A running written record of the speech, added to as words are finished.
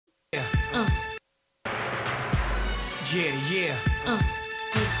Yeah.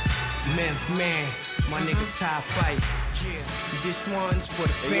 Man, my nigga Ty Fight. Yeah, this one's for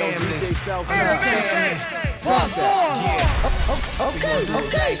the family. Djsouthside.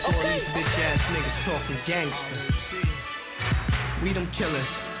 Okay. For all these bitch ass niggas talking gangster. We them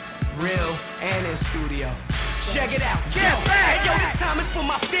killers, real and in studio. Check it out, hey yo, this time is for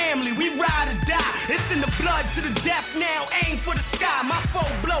my family, we ride or die. It's in the blood to the death now, aim for the sky. My foe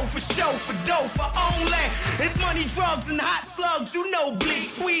blow for show, for dough, for only. It's money, drugs, and hot slugs, you know bleak.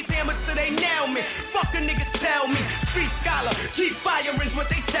 Squeeze hammers till they nail me, fuck a niggas tell me. Street scholar, keep firing's what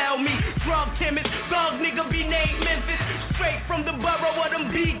they tell me. Drug chemist, thug nigga be named Memphis. Straight from the borough of them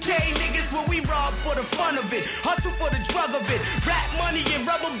BK niggas, where we rob for the fun of it, hustle for the drug of it. Rap money and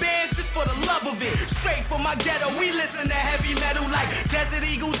rubber bands just for the love of it. Straight from my ghetto, we listen to heavy metal like Desert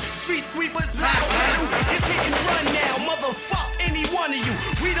Eagles, Street Sweepers, loud metal. It's hit and run now, motherfuck any one of you.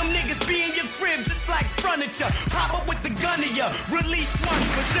 We them niggas be in your crib just like furniture. Pop up with the gun of ya, release one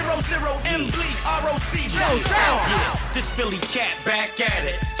for 00 M Bleak ROC. Yeah, this Philly cat back at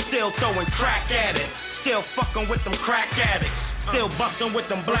it, still throwing crack at it, still fucking with them crack addicts, still busting with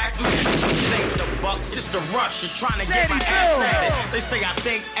them black niggas. It ain't the bucks, it's the rush. You're trying to get my ass at it. They say I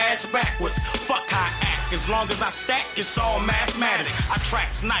think ass backwards. Fuck how I act. As long as I stack, it's all mathematics. I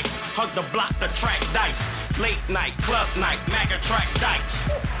tracks nice, hug the block, the track dice. Late night, club night, MAGA track dikes.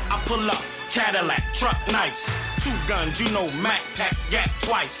 I pull up, Cadillac, truck nice. 2 guns, you know Mac, pack, gat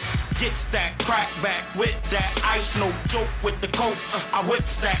twice. Get stacked, crack back with that ice. No joke with the coke. I whip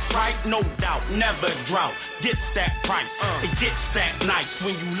stack right, no doubt, never drought. Get stacked price, it gets stacked nice.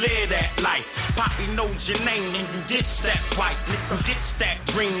 When you live that life, Poppy knows your name and you get stacked white. Nigga, get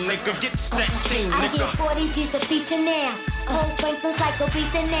stacked green, nigga, get stacked team, I nigga. get 40 G's a feature now. A whole Franklin's like a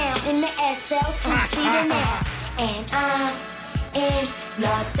beater now. In the SL2-seater now. And I'm in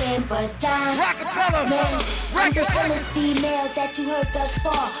nothing but diamonds. I'm the illest female that you heard thus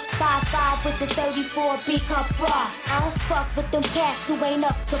far. 5'5" with the 34 B-cup bra. I don't fuck with them cats who ain't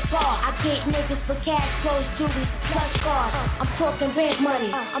up to par. I get niggas for cash, clothes, jewelries, plus cars. I'm talking rent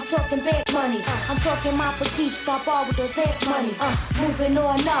money, I'm talking bank money. I'm talking my for keeps, stop all with the rent money. Moving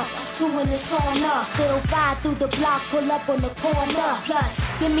on up, 2 in the sauna. Still ride through the block, pull up on the corner. Plus,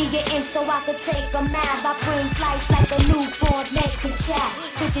 give me your inch so I can take a nap. I bring flights like a newborn naked child.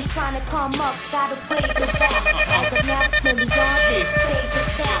 Bitches trying to come up, gotta play the back. As of now, really gone, they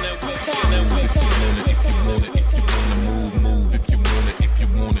just stop.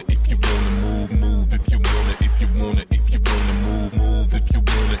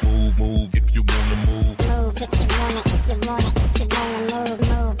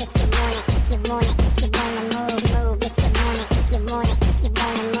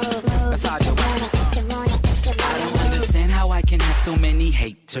 So many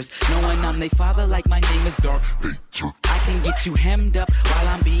haters, knowing I'm they father like my name is Dark Vader. I can get you hemmed up while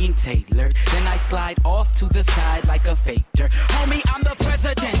I'm being tailored. Then I slide off to the side like a fader. Homie, I'm the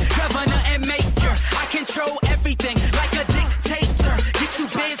president, governor, and mayor. I control everything like a dictator. Get you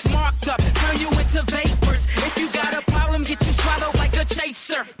biz marked up, turn you into vapors. If you got a problem, get you swallowed like a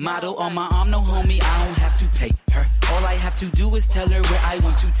chaser. Model on my arm, no homie, I don't have to pay her. All I have to do is tell her where I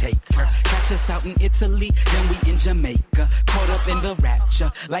want to take her. Catch us out in Italy, then we in Jamaica. Caught up in the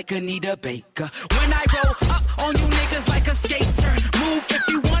rapture like Anita Baker. When I roll up on you niggas like a skater. Move if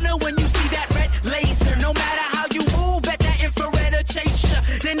you wanna when you see that red laser. No matter how you move at that infrared or chase ya.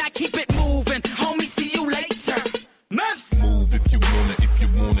 Then I keep it moving, homie, see you later. Murphs. Move if you wanna, if you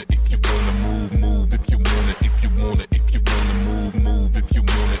wanna, if you wanna move, move if you wanna, if you wanna, if you wanna move, move if you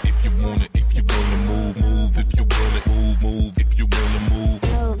wanna, if you wanna, if you wanna move, move if you wanna, move if you wanna move.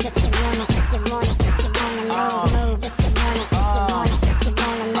 Move if you wanna, if you wanna, if you wanna move, move if you wanna, if you wanna, if you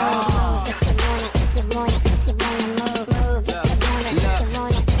wanna move, if you wanna, if you wanna, if you wanna move, move if you wanna, if you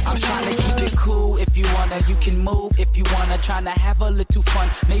wanna. I'm trying to keep it cool. If you wanna, you can move. If you wanna, trying to have a little fun.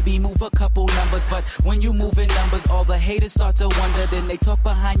 Maybe move a couple numbers, but when you move in numbers, all the haters start to wonder. Then they talk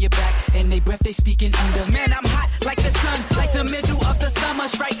behind your back, and they breath they speaking under. Man, I'm hot like the sun, like the middle of the summer,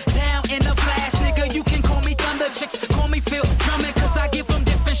 straight down in a flash, nigga. You can call me Thunder, chicks call me Phil Drummond, 'cause I give them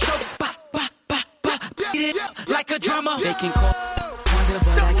different strokes. Ba ba ba ba, beat it like a drummer. They can call wonder,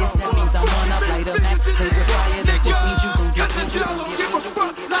 but I guess that means I'm on up like a Mac. Play with fire, that just means you gon' get y'all don't give a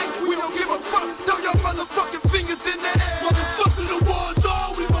fuck, like we don't give a fuck. Throw your motherfucking fingers in the air. Motherfucker, the war's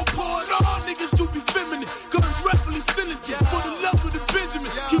on, we gon' pour it on. Niggas do be feminine, cause it's rapidly spilling you. For the love of the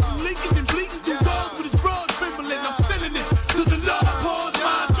Benjamin, keep him leaking and bleeding through walls with his broad trembling. I'm sending it to the Lord, pause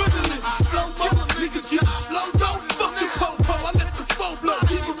my adrenaline. Slow mo, niggas keep it slow down. Fuck the po-po, I let the flow blow.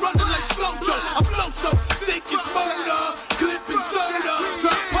 Keep it running like Flojo. I flow so sick, it's murder. Clipping so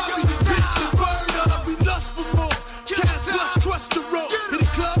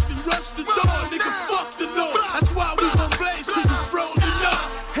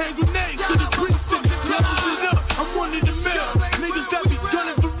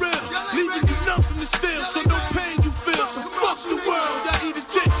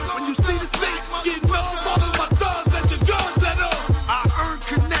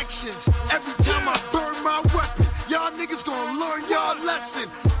listen,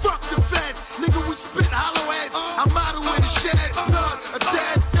 fuck the feds, nigga, we spit hollow heads. I'm out of with a shed blood, a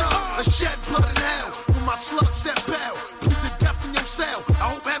dead thug, a shed blood in hell. When my slug set bail, plead the death in your cell.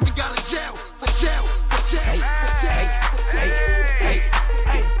 I hope heaven got a jail, for jail, for jail, for jail.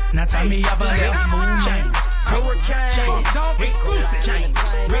 Now tell me up a little chains, hurricane, exclusive chains.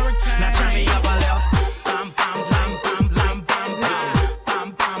 Now tell me up a little bam bam bam bam bam bam bam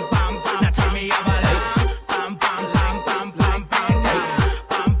bam bam bam. Now tell me up a little bam bam bam bam bam bam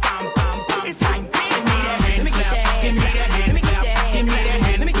bam bam bam. It's like give me that hand, give me that hand, give me that hand, give me that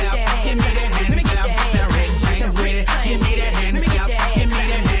hand, give me that hand, give me that hand, give me that hand. Now red chains with it, give me that hand, give me that hand, give me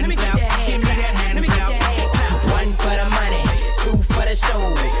that hand, give me that hand, give me that hand. One for the money, two for the show.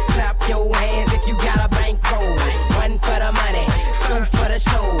 Clap your hands if you got a bankroll. One for the money, two for the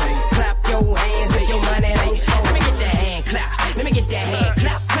show. Clap your hands if your money ain't. Let me get that hand clap. Let me get that hand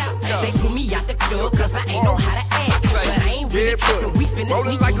clap, clap. They threw me out the club cause I ain't know how to act. But I ain't really tripping. We finna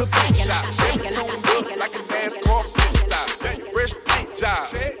rolling sneak like through a the back big and shot. I Like a NASCAR pit stop. Fresh paint job,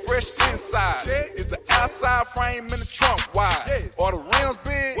 fresh inside. Is the outside frame in the trunk wide? Or the rims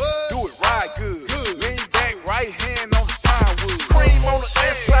big? Do it ride good. Lean back, right hand on the pine wood. Cream on the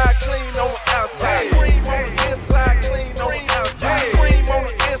inside, clean on the outside. Cream on the inside, clean on the outside. Cream on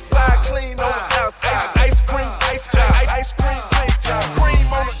the inside, clean on the outside. Ice cream, ice job, ice cream, paint job. Cream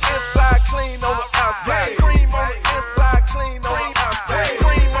on the inside, clean on the outside. Cream on the inside, clean on the outside.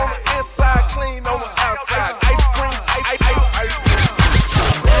 Cream on the inside, clean on the outside. Ice cream, ice cream.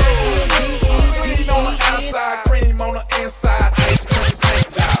 Clean on the outside, cream on the inside. Ice cream, paint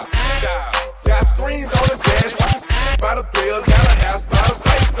job. Got screens on the dash, by the bill, got a house by the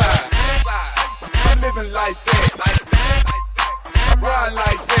wayside. I'm living like that. I'm riding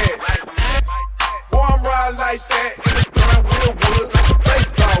like that. Boy, I'm riding like that. In the steering wheel wood like a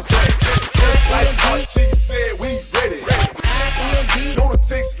baseball bat. Just like what she said, we ready.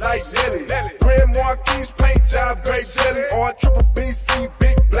 Lunatics like Nelly. Grand Marquis paint job, grape jelly. Or triple BC,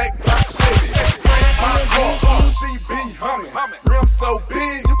 big black box Chevy. My car, she be humming. Rim so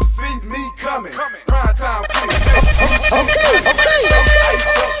big, you can see me coming. Prime time kid. Okay.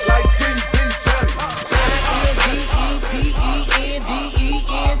 Iced up like TV Johnny.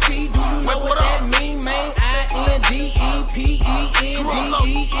 I-N-D-E-P-E-N-D-E-N-T. Do you know what that mean, man?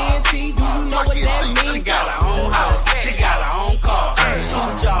 I-N-D-E-P-E-N-D-E-N-T. Do you know what that mean? She got her own house, she got her own car.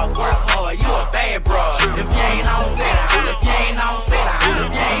 2 jobs, work hard, you a bad broad. If you ain't on, sit down. If you ain't on, sit down.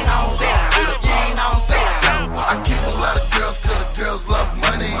 If you ain't on, sit down. If you ain't on, sit down. I keep a lot of girls cause the girls love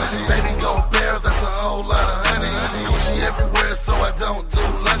money. Baby go bear, that's a whole lot of honey. Gucci everywhere so I don't do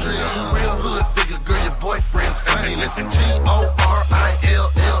laundry. Real hood figure, girl, your boyfriend's funny. Listen,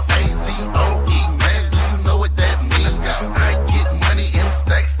 G-O-R-I-L-L-A-Z-O-E, man, do you know what that means? I get money in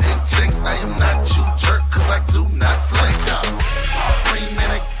stacks and checks. I am not you jerk cause I do not flex. 3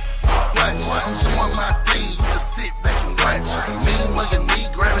 minute watch, doing my thing, you just sit back and watch. Me mugging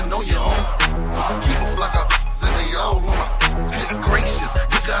me, grabbing on your own. Keep a flock of and they all on my good gracious.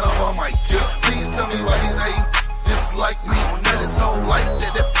 You got off on my tip. Please tell me why these hate dislike me. When that his whole life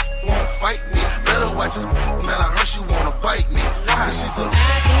that won't fight me. Better watch it, man. I heard she wanna bite me. Why? She's a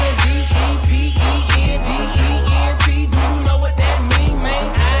I-N-D-E-P-E-N-D-E-N-T. Do you know what that mean, man?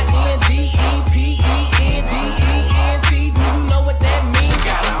 I-N-D-E-P-E-N-D-E-N-T. Do you know what that mean? She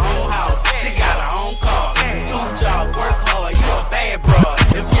got her own house, she got her own car. 2 jobs, work hard, you a bad broad.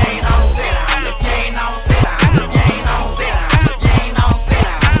 If you ain't on, sit down. If you ain't on, sit down. If you ain't on, sit down. If you ain't on, sit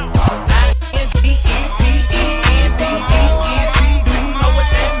down. I-N-D-E-P-E-N-D-E-N-T. Do you know what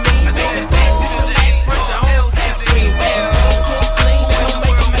that means? I said that just relax, put your whole fancy clean down. Clean, don't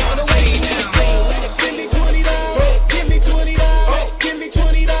make it make it away. Give me $20, give me $20, give me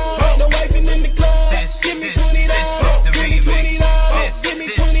 $20. No wifing in the club. Give me $20, give me $20, give me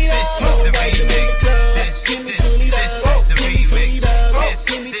 $20. No wifing in the club. Give me $20, give me $20,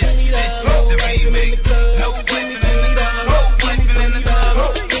 give me $20. No wifing in the club. No wifing in the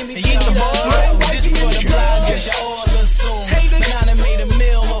club. Give me $20. This for the blind, cause you all assume. Man, I done made a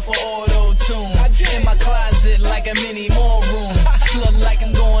meal off of auto-tune. In my closet like a mini more room. Look like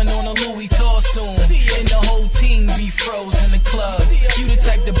I'm going on a Louis tour soon. And the whole team be froze in the club. You the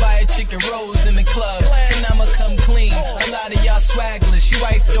type to buy a chicken rolls in the club. And I'ma come clean. A lot of y'all swagless. You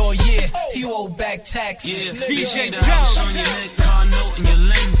wifed all year. You owe back taxes. Yeah, DJ the house on your neck, car note and your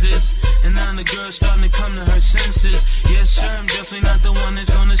lenses. And now the girl's starting to come to her senses. Yes, sir, I'm definitely not the one that's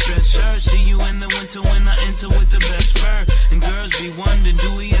gonna stretch her. See you in the winter when I enter with the best fur. And girls be wondering,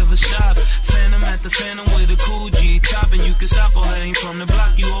 do we ever stop? Phantom at the Phantom with a cool G top. And you can stop all that ain't from the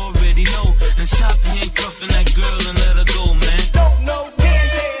block, you already know. And stop handcuffing that girl and let her go, man. No,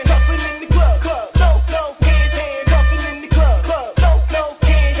 hand cuffing in the club. No, hand cuffing in the club. No,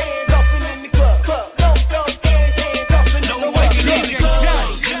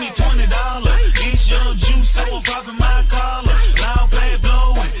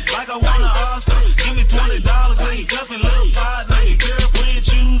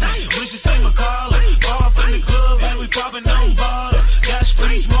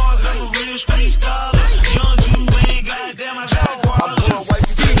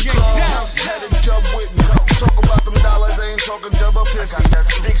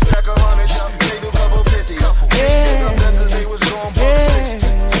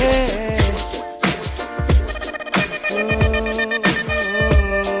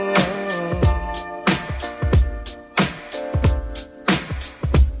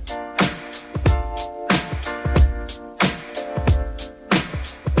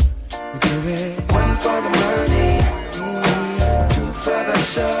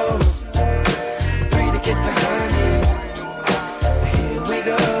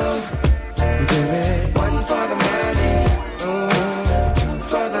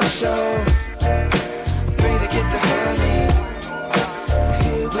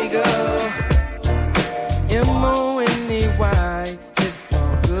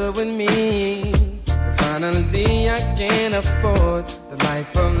 love with me. Finally I can afford the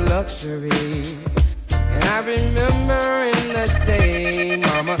life of luxury. And I remember in the day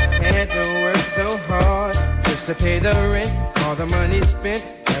mama had to work so hard just to pay the rent. All the money spent,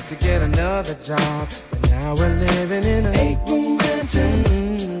 have to get another job. And now we're living in an 8-room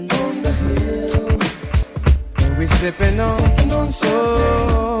mansion on the hill. And we sipping on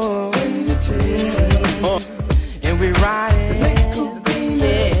champagne in the chill. And we riding the next coupe in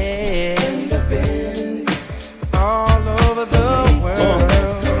the Benz all over the world.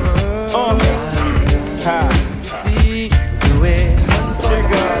 See you in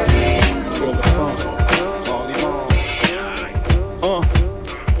Jigga.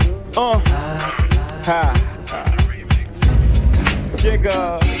 Jigga.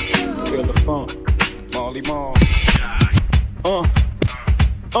 Feel the funk. Molly Mall.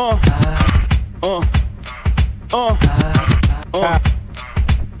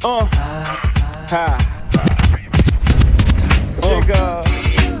 Jigga.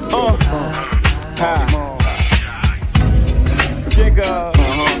 Jigga.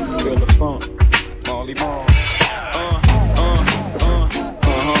 Feel the funk. Molly Mall.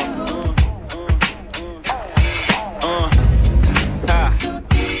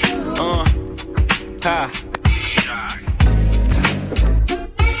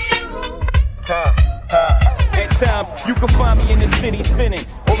 At times, you can find me in the city spinning,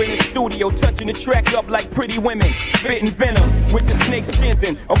 or in the studio touching the track up like pretty women, spitting venom with the snake skins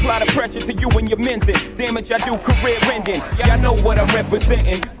in. Apply the pressure to you and your men's in. Damage I do, career ending. Y'all know what I'm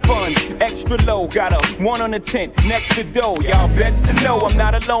representing. Fun, extra low, got a 1 on the 10 next to dough. Y'all best to know I'm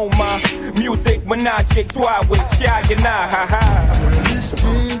not alone, ma. Music, menage a trois with Shy and I, ha ha. It's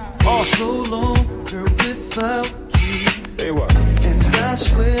been so long, girl, without you. Say what? And I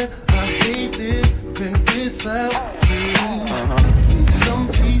swear I hate living without you. Need some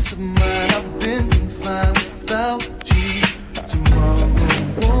peace of mind, I've been fine without you. Tomorrow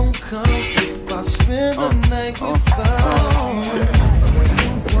won't come if I spend the night without you. When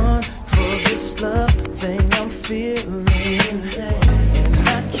you want for this love thing I'm feeling, and I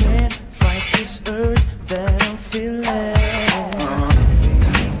can't fight this urge that I'm feeling.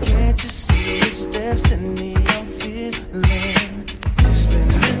 Baby, can't you see this destiny I'm feeling?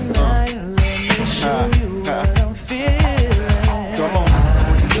 Spend the night, let me show you what I'm feeling. Come on. I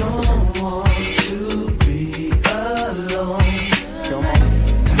don't want to be alone. Come on.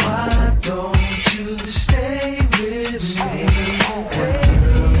 Why don't you stay with me?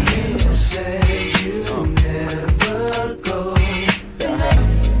 And you said you never go.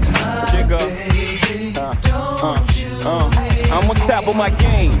 Jigga. I'm on top of my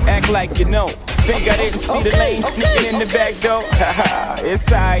game, act like you know. Think I didn't see the lane sneaking in the back door? Haha, it's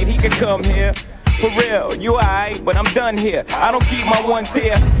alright, he can come here. For real, you alright, but I'm done here. I don't keep my ones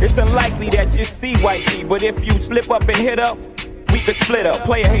here. It's unlikely that you see wifey, but if you slip up and hit up, we could split up.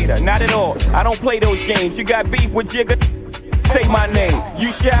 Play a hater, not at all. I don't play those games. You got beef with Jigga? Say my name.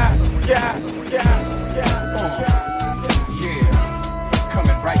 You shy? Yeah,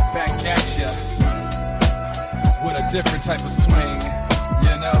 coming right back at ya with a different type of swing,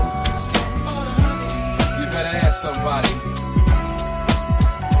 you know. You better ask somebody.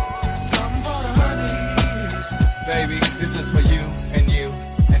 Baby, this is for you, and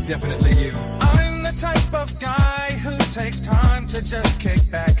definitely you. I'm the type of guy who takes time to just kick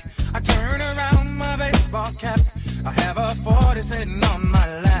back. I turn around my baseball cap. I have a 40 sitting on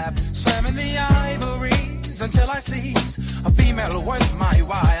my lap, slamming the ivories until I seize a female worth my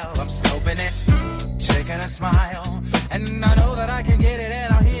while. I'm scoping it, shaking a smile, and I know that I can get it,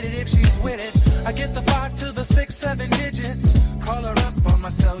 and I'll hit it if she's with it. I get the 5 to the 6, 7 digits, call her up on my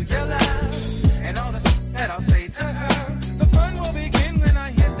cellular, and all the that I'll say to her. The fun will begin when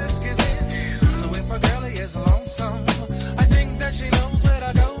I hit the skizzin'. So if a girlie is lonesome, I think that she knows where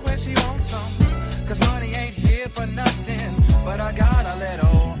to go when she wants some. Cause money ain't here for nothing, but I got a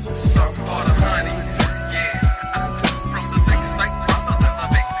little something for the honey. Yeah, from the 6 brothers in the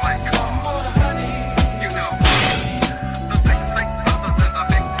big place. Something for the honey. You know, the 6 brothers in the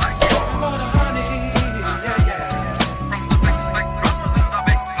big place. Something for the honey. Yeah. From the 6 brothers in the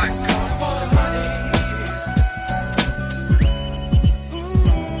big place. Something for the honey.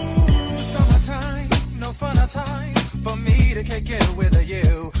 Summertime, no funner time for me to kick it with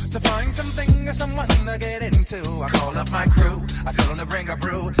you. To find something or someone to get into, I call up my crew, I tell them to bring a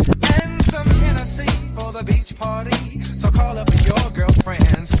brew and some Hennessy for the beach party. So call up your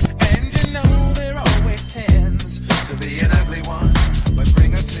girlfriends, and you know there always tends to be an ugly one, but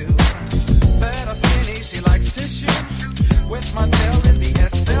bring her two. Fat or skinny, she likes to shoot with my tail in the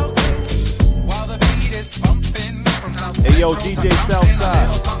SL2 while the beat is bumping from South Hey yo, Central DJ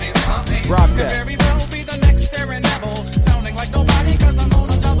Southside.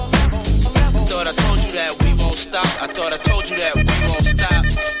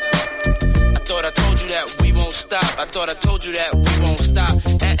 stop. I thought I told you that we won't stop.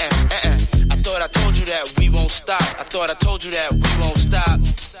 I thought I told you that we won't stop. I thought I told you that we won't stop.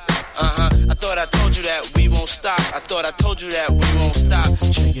 I thought I told you that we won't stop. I thought I told you that we won't stop.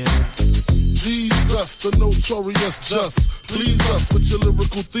 Check it out. Jesus, the notorious just. Please us with your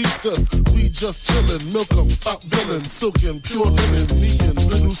lyrical thesis. We just chillin', milk 'em, top billin', silkin', pure linen, me and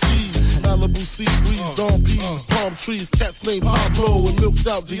Little C, Malibu sea breeze, dawn peas, palm trees, cats named Pablo, and milked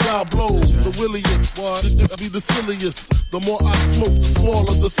out Diablo. The williest, this nigga be the silliest. The more I smoke, the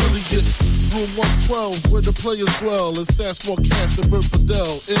smaller the silliest. Room 112, where the players dwell, and stash more cash than Bert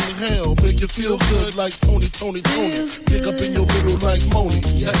Fidel. Inhale, make you feel good like Tony. Pick up in your middle like Moni.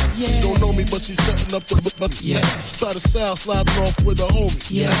 Yeah. She don't know me, but she's setting up the try to style sliding off with a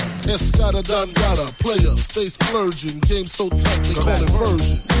homie. Escada Don Gata, player, stay splurging. Game so tight, they call it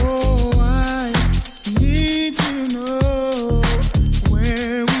version. Oh, I need to know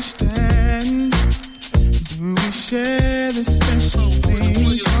where we stand. Do we share the special thing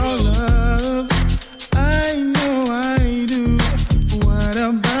called love? I know I do. What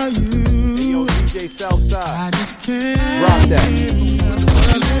about you? Hey, yo, Djsouthside. I just can't. Rock that.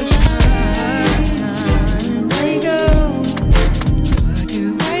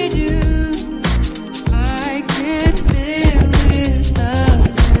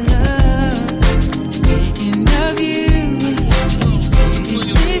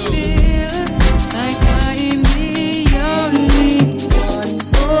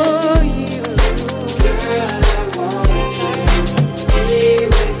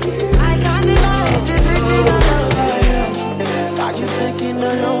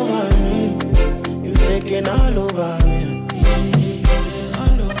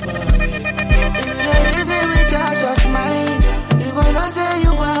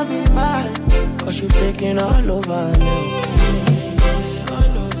 All over me.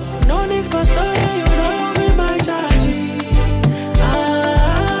 No need for story, you know me, my charge.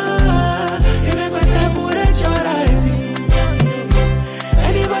 You make me put it your eyes.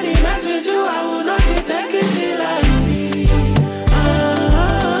 Anybody mess with you, I will not take it till I leave.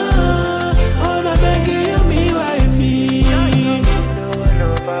 All I'm making you me wifey. All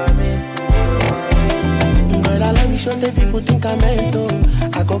over me. Girl, I love you, show the people think I'm mental.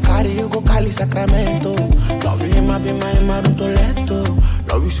 I go carry you, go Cali, Sacramento. Love you, my be my room to let go.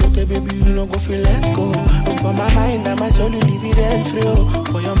 Love you so okay, baby, you know go feel let's go. Look for my mind and my soul, you leave it rent free.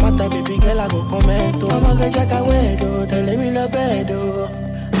 For your matter, baby girl, I go comment. I'ma go check away, though. Tell me love bed, though.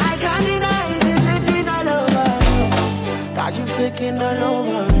 I can't deny it, it's written all over me. That you've taken all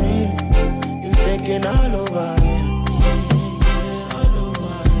over me. You've taken all over me.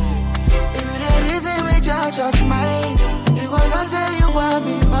 If there is a way, just mine. Gonna say you want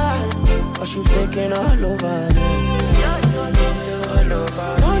me mine, cause you taking all over me. All over.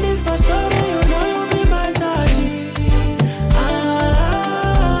 No need for story, you know you be my touchy.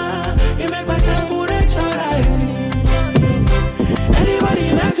 You make my temperature rising. Anybody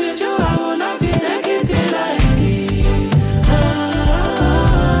mess with you, I will not take it till I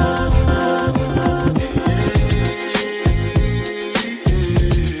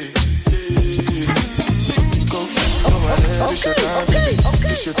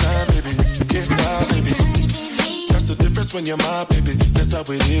It's your time, baby. Get down, baby. That's the difference when you're my baby. That's how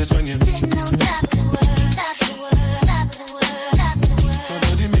it is when you're sitting on top of the world, top of the world, top of the world, top of the world.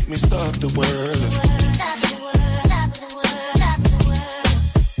 Nobody make me stop the world. Top of the world, top of the world, top of the world.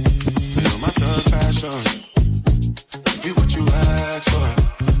 Feel my thug passion. Give you what you ask for.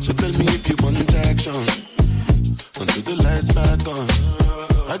 So tell me if you want action. Until the lights back on.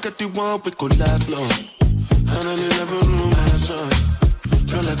 I got the one we could last long. And I never knew action.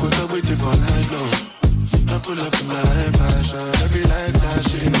 Feel like we're waiting for night long. I pull up in my fashion. Every light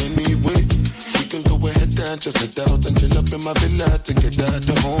flashing anyway. We can go ahead and just head out and chill up in my villa to get out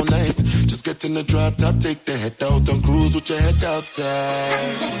the whole night. Just get in the drop top, take the head out and cruise with your head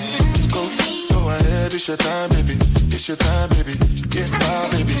outside. Go ahead, it's your time, baby. It's your time, baby. Get by,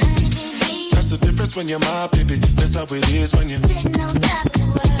 baby. That's the difference when you're my baby. That's how it is when you're sitting on top of the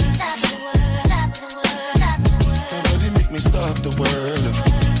world, top of the world, top of the world, top of the world. Nobody make me stop the world.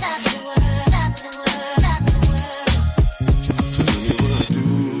 Top of the world, top of the world, top of the world. So tell me, what do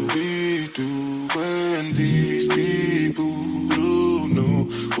we do when these people don't know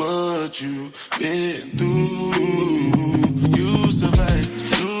what you've been through? You survive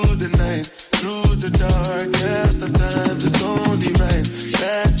through the night, through the darkest of times. It's only right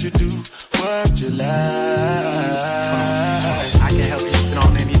that you do what you like. I can help you spit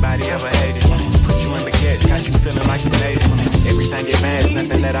on anybody ever hated. Put you in the catch, got you feeling like you made it. Everything get mad,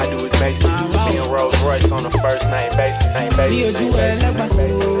 nothing that I do is basic. Me and Rolls Royce on a first name basis. Name basis, name basis, name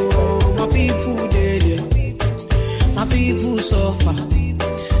basis. My people did it.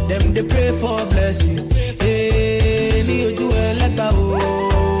 Them they pray for a blessing. Hey, you do it like that.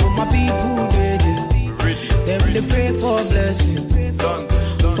 Oh, my people they. Them they pray for a blessing.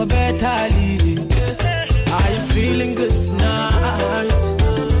 For better living. Are you feeling good tonight?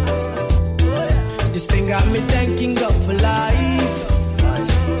 This thing got me thanking God for life.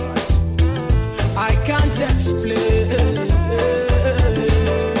 I can't explain.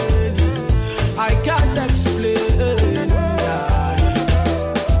 I can't explain.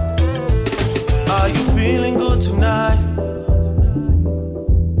 Are you feeling good tonight?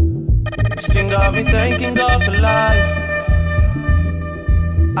 This thing got me thanking God for life.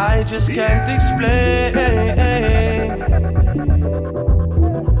 I just can't explain.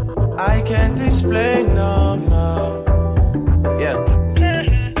 I can't explain, no. Yeah.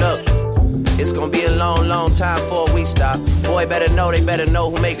 Look, it's gonna be a long, long time before we stop. Boy, they better know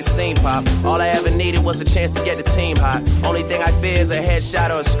who made the scene pop. All I ever needed was a chance to get the team hot. Only thing I fear is a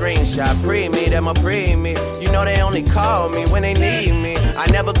headshot or a screenshot. Pre-me, them a pre-me. You know they only call me when they need me. I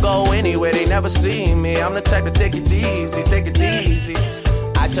never go anywhere, they never see me. I'm the type to take it easy.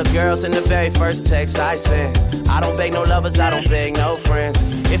 I took girls in the very first text I sent. I don't beg no lovers, I don't beg no friends.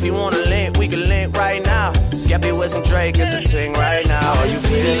 If you wanna link, we can link right now. Skeppy with some Drake, it's a ting right now. Are you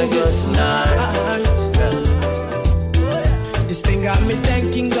feeling good tonight? This thing got me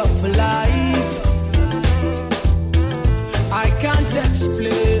thanking God for life. I can't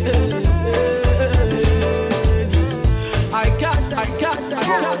explain. I can't.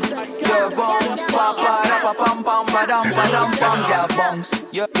 You're bomb, papa, la pam pam, badam, badam, pam, yeah, bounce.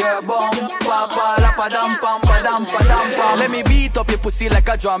 You're bomb, papa, la padam, pam, badam, badam, pam. Let me beat up your pussy like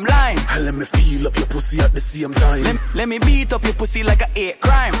a drum line. And let me feel up your pussy at the same time. Let me beat up your pussy like a hate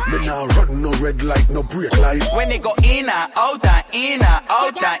crime. Me now run no red light, no brake light. When it go in and out and in and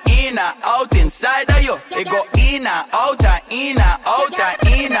out and in and out inside of you, it go in and out and in and out and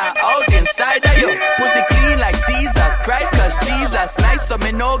in and out inside of you. Pussy clean like Jesus Christ, cause Jesus nice, so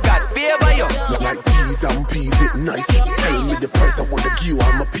me know God favor you. Like peas and peas, it nice. Tell me the price I wanna give you,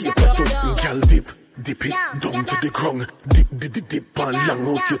 I'm a paper too. Girl dip it down to the ground. Dip and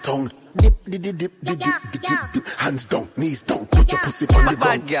long out your tongue. Dip. Hands down, knees down, put your pussy on the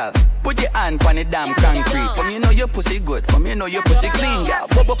ground. Bad girl, put your hand on the damn concrete. From you know your pussy good, from you know your pussy clean, girl.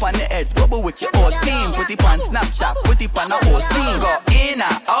 Bubble on the edge, bubble with your whole team. Put it on Snapchat, put it on the whole scene. Go in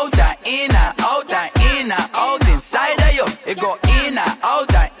and out and in and out and in and out inside of you. It go in and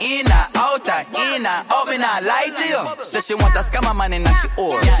out and in and out and in and out. Me not lie to you. Says she want a scammer man in and she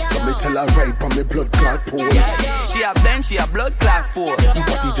old. So me tell her right on me blood clot pole. She a bend, she a blood clot for.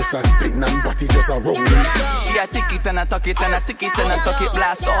 Body just a spin and body just a roll. She a tick it and a tuck it and a tick it and a tuck it.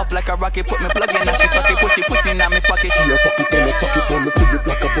 Blast off like a rocket, put me plug in and she suck it. Pussy in me pocket. She a suck it and a suck it on me fill it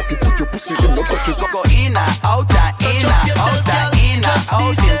like a bucket. Put your pussy in the bucket. So go in and out and in and out and in and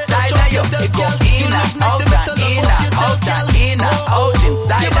out inside of you. It go in and out and in and out and in and out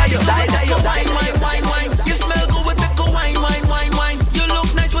inside of you. Wine. You smell good with the wine. You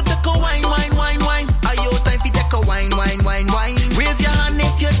look nice with the wine. Are you time for the wine? Raise your hand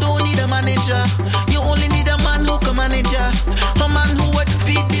if you don't need a manager. You only need a man who can manage ya. A man who would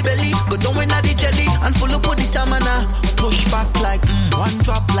feed the belly, go down in the jelly and full up with the stamina. Push back like one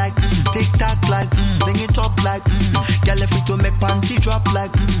drop like tick tack like bring it up like girl if it to make panty drop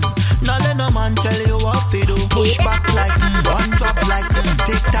like now let no man tell you what to do. Push back like one drop like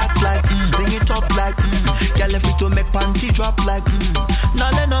tick tack like bring it up like girl if it to make panty drop like now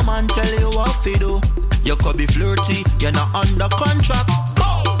let no man tell you what to do. You could be flirty, you're not under contract.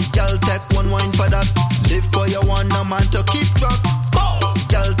 Girl take one wine for that. Live for your one, no man to keep track.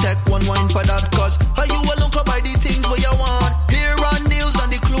 Girl take one wine for that. Cause how you will look up by the things where you want. Hair and nails and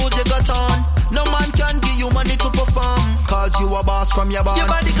the clothes you got on. No man can give you money to perform. Cause you a boss from your bond. Your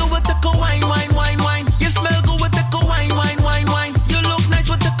body go with the wine. You smell good with the wine. You look nice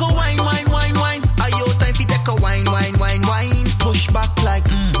with the wine. Are you time for the wine? Push back like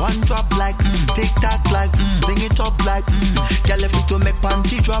one drop like tick tack like bring it up like girl if it to make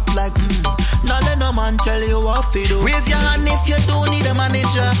panty drop like now let no man tell you what to do. Raise your hand if you don't need a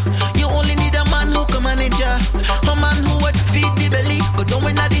manager. You only need a man who can manage ya. A man who would feed the belly, go down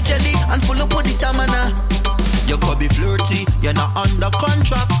in the jelly and full up with the stamina. You could be flirty, you're not under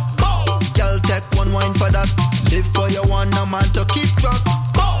contract. Girl take one wine for that. Live for your one, no man to keep track.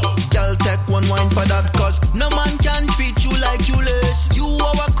 Girl take one wine for that. Cause no man can treat you like you less. You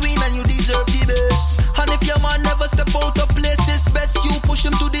are a queen and you deserve the best. And if your man never step out of place, it's best you push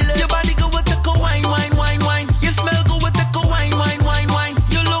him to the left. Your body go with the wine. You smell good with the wine.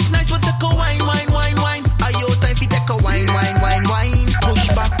 You look nice with the wine. Are you time for the wine? Push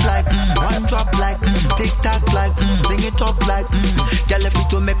back like one drop like tick tack like bring it up like girl if it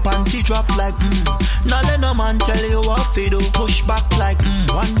to make panty drop like Now let no man tell you what to do. Push back like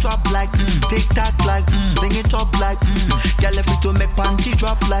one drop like tick tack like bring it up like Girl if it to make panty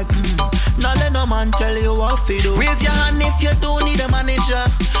drop like Now let no man tell you what to do. Raise your hand if you don't need a manager.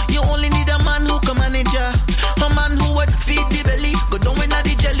 You only need a man who can manage ya. A man who would feed the belly, go down with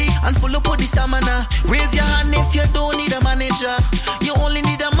the jelly and full up with the stamina. Raise your hand if you don't need a manager. You only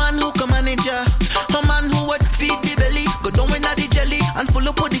need a man who can manage ya. A man who would feed the belly, go down with the jelly and full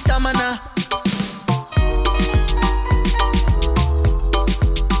up with the stamina.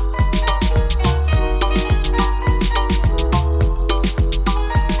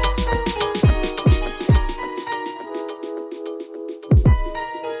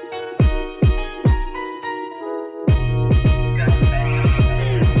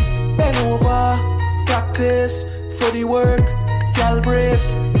 For the work, gal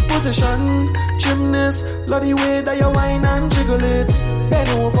brace, position, gymnast, love the way that you whine and jiggle it. Bend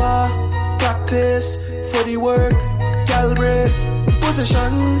over, practice, for the work, gal brace,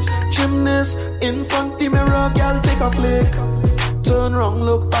 position, gymnast, in front the mirror, gal take a flick. Turn round,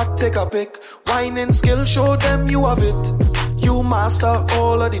 look back, take a pic. Whining skill, show them you have it. You master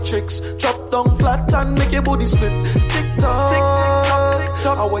all of the tricks. Drop down flat and make your body split. Tick tock, tick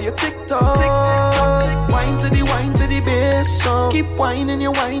tock, how are you tick tock? Wine to the bass song. Keep whining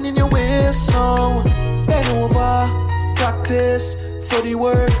your waist now. Bend over, practice for the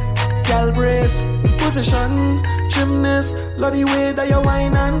work. Gal brace, position, gymnast. Love the way that you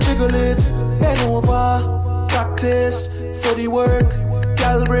whine and jiggle it. Bend over, practice for the work.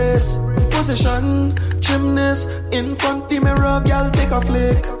 Gal brace, position, gymnast. In front the mirror, gal take a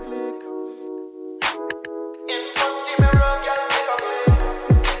flick.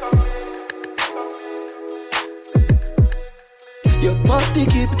 Your body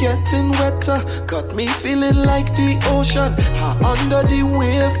keep getting wetter, got me feeling like the ocean. Under the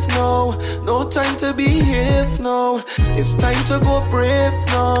wave now, no time to behave now. It's time to go brave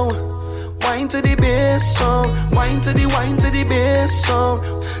now. Wine to the bass song, wine to the bass song.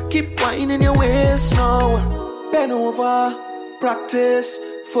 Keep whining your waist now. Bend over, practice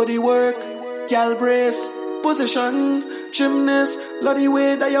for the work. Gal brace, position, gymnast. Love the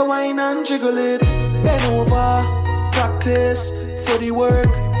way that you whine and jiggle it. Bend over, practice for the work,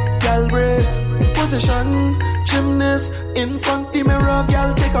 gal brace, position, gymnast, in front the mirror,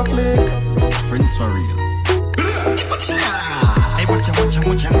 gal take a flick. Friends for real. Hey, watch ya.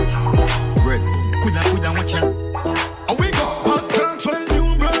 Red boom, kuda, watch ya. Oh, we go. Hot dance for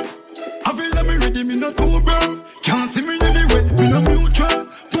you, bro. I feel like me ready, me not too, bro. Can't see me anywhere, me no mutual.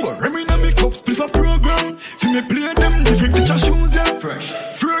 Pour me in me cups, play for program. Feel me play them different picture shoes, yeah. Fresh.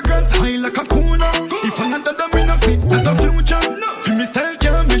 Fragrance high like a cooler. If another them in a seat, that a future. Feel me style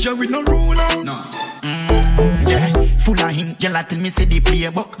can't measure with no ruler. No. Yeah, full of him, girl, I tell me say the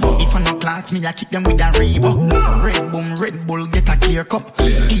playbook. If I no class, me I kick them with a Reebok. Red boom, Red Bull, get a clear cup.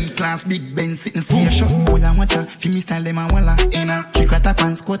 E-class, big Ben sitting spacious. All I watch her, feel me style them a walla. In a chick at a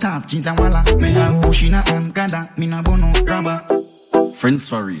pants, coat up, jeans and walla. Me have push in a arm, gada, me na bono, grabber. Friends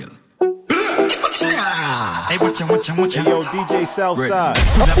for real. Hey, watch ya. Hey, yo, Djsouthside.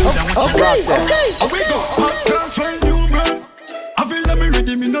 Okay. We go. Hot dance for you, bro. I feel like me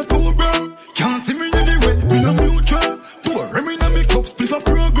ready, me not too, bro. Can't see me everywhere, me no mutual. Pour me in me cups, play for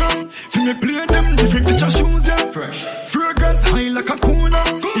program. Feel me play them different picture shoes, yeah. Fresh. Fragrance high like a cooler.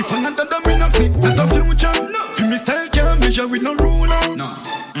 If another them in a seat, that a future. Feel me style can't measure with no ruler. No.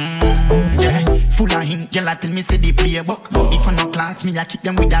 Yeah, full of him, girl, I tell me say the playbook. If I no class, me I kick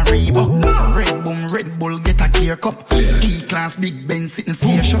them with a Reebok. Red boom, Red Bull, get a clear cup. E-class, big Ben sitting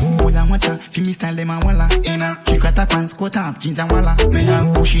spacious. All I watch her, feel me style them a walla. In a chick at a pants, coat up, jeans and walla. Me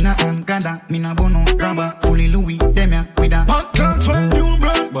have push in a arm, gada, me na bono, grabber. Fully Louis, them ya, with a hot class for you,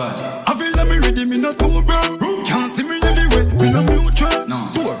 bro. I feel like me ready, me not too, bro. Can't see me everywhere, me no mutual.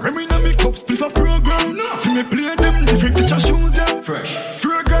 Pour me in me cups, play for program. Feel me play them different picture shoes, yeah. Fresh.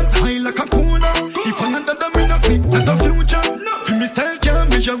 Fragrance high like a cooler. If another them in a seat, that a future. Feel me style can't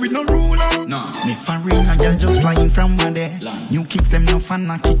measure with no ruler. Me foreign a girl just flying from one day. New kicks them no fun,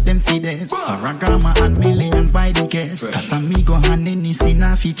 I kick them feeders. Faragama and millions by the case. Cause amigo hand in his in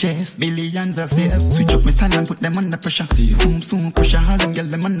a features. Millions are saved. Switch up my style and put them under pressure. Soon pressure, all them girl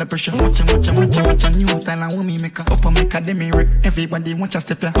them under pressure. Watch a new style and me make a upper make a demi wreck. Everybody watch a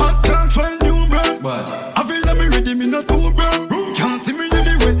step ya. Hot class for you, bro. I feel like me ready, me not too, bro. Can't see me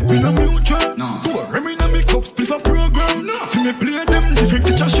everywhere, me no mutual. Pour me in me cups, play for program. Feel me play them different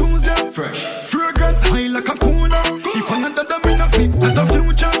picture shoes, yeah. Fresh. Fragrance high like a cooler. If another them in a seat, that a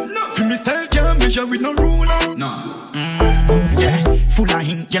future. Feel me style can't measure with no ruler. Yeah, full of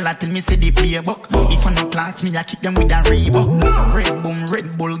him, girl, I tell me say the playbook. If I no class, me I kick them with a Reebok. Red boom,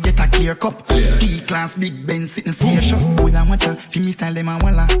 Red Bull, beer cup. E-class, big Ben, sitting spacious. Who ya watch ya? Fi me style them a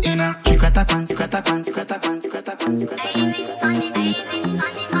walla. Inna chikrata pants, chikrata pants, chikrata pants, chikrata pants, chikrata pants.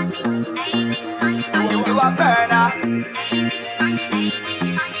 You a burner.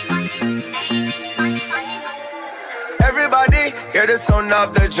 Everybody, hear the sound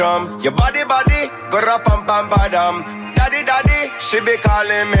of the drum. Your body, go rap pam pam badam. Daddy, she be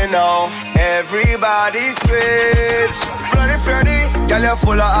calling me now. Everybody switch. Flirty, girl you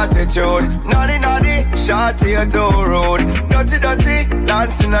full of attitude. Naughty, shorty you too rude. Dirty,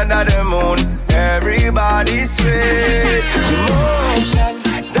 dancing under the moon. Everybody switch. Emotion,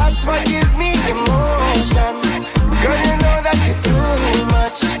 that's what gives me emotion. Girl you know that you're too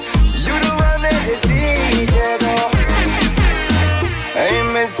much. You the one that the DJ go. Hey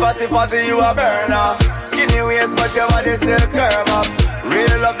Miss Fatty, you a burner. Skinny waist but your body still curve up.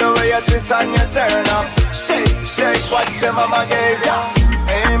 Real love the way you twist and you turn up. Shake what your mama gave ya.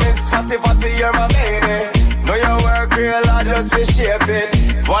 Hey Miss Fatty, you're my baby. Know your work real hard just to shape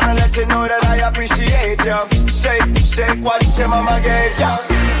it. Wanna let you know that I appreciate you. Shake what your mama gave ya.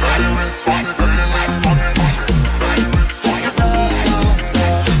 Hey Miss Fatty, you're my baby.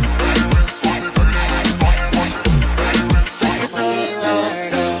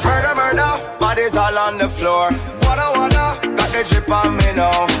 Bodies all on the floor. Wada, got the drip on me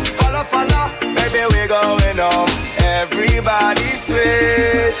now. Follow, baby we going home. Everybody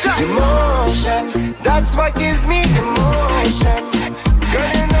switch. Emotion, that's what gives me emotion. Girl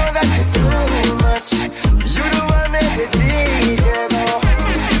you know that you're too much. You the one that the DJ go.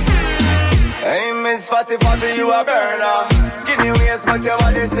 Hey Miss Fatty, you a burner. Skinny waist but your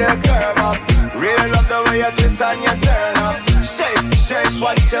body still curve up. Real love the way you twist and you turn up. Shake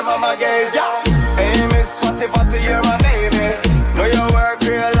what your mama gave ya. Hey Miss Fatty, you're my baby. Know your work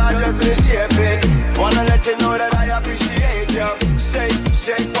real hard just to shape it. Wanna let you know that I appreciate you.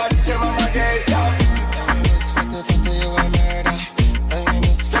 Shake what your mama gave ya. Hey Miss Fatty, you a murder. Hey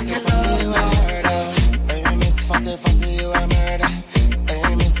Miss Fatty, you a murder. Hey Miss Fatty, you a murder.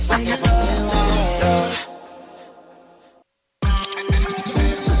 Hey Miss Fatty, you a murder.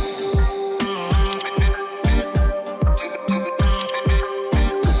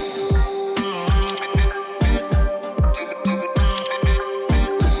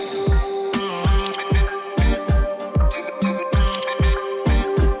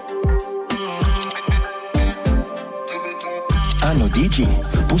 DJ,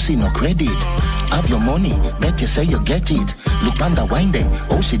 pussy no credit. Have your money, bet you say you get it. Look panda wine there,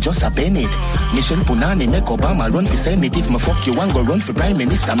 oh she just a Bennett. Michelle Punani make Obama run for Senate. If me fuck you want go run for Prime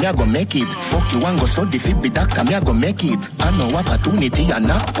Minister, me I go make it. Fuck you want go study fit be doctor, me I go make it. I know opportunity and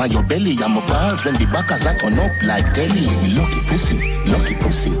knock by your belly. I'm a balls when the backers are turn up like telly. Lucky pussy, lucky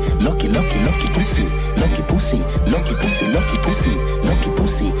pussy, lucky pussy, lucky pussy, lucky pussy, lucky pussy, lucky pussy, lucky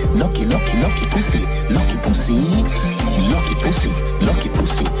pussy, lucky pussy, lucky pussy, lucky pussy, lucky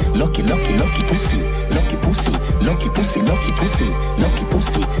pussy, lucky pussy, lucky pussy, lucky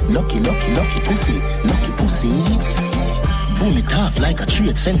pussy, lucky pussy, lucky pussy, lucky pussy. Boom it off like a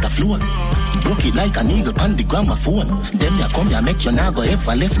trade center floor. Broke it like an eagle on the gramophone. Then you come here make you now go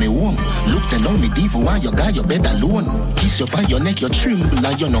ever left me home. Look then on me diva while you got your bed alone. Kiss you by your neck, you tremble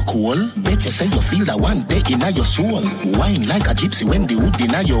and you're not cool. Bet you say you feel that one day in your soul. Wine like a gypsy when the wood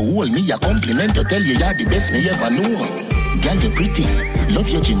in your hole. Me a compliment to tell you you're the best me ever know. Girl, you're pretty, love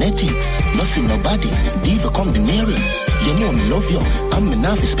your genetics. No see nobody, diva come the nearest. You know me love you, I'm me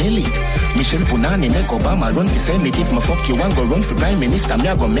now fi spell it. Michelle Punani make Obama run for Senate. If me fuck you want go run for Prime Minister, me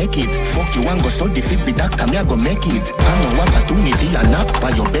I go make it. Fuck you want go study fit be doctor, me I go make it. I know opportunity and knock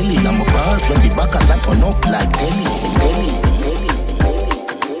by your belly. I'm a balls when the backers are turn up like telly.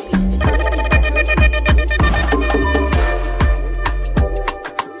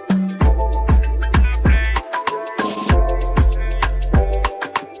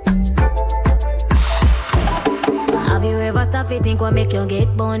 Fi think what make you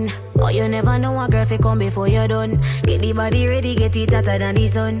get bun. Or you never know a girl fi come before you're done. Get the body ready, get it hotter than the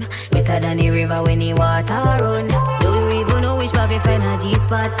sun. Better than the river when the water run. Do you even know which part fi find a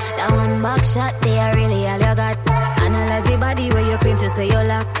G-spot? That one back shot, they are really all you got. Analyze the body where you claim to say you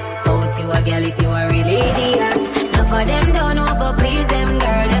lack. Don't you a girl is you a really idiot. Enough of them don't know for please them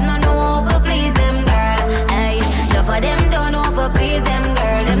girl. Them don't know for please them girl. Hey, enough of them don't know for please them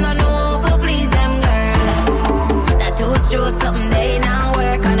girl. Them don't know for please them girl. Two strokes, something they now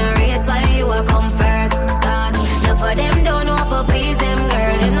work on a race while you will come first. Cause none for them don't know for please them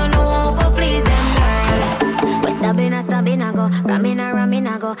girl. Them don't know for please them girl. We stabbing a go, ramming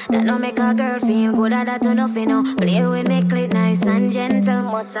a go. That no make a girl feel coulda that enough, you know. Play with me clit nice and gentle.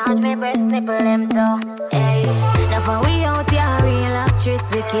 Massage me breast, nipple them too. Hey, now for we out here real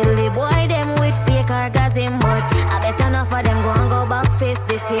actress, we kill the boy them with fake orgasm, but I bet enough of them go and go back face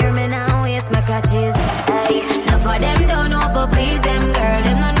this year. Me now waste my catches. Hey, now for them don't know for please them girl,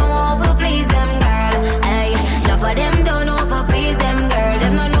 them don't know how for please them girl. Hey, now for them don't know for please them girl,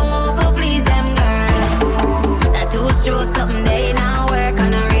 them don't know how for please them girl. That two strokes something they now work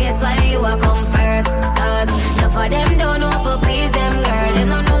on a race while you a come first. Cause now for them don't know for please them girl, them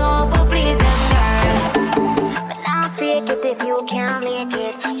don't know how for please them girl. But now fake it if you can't make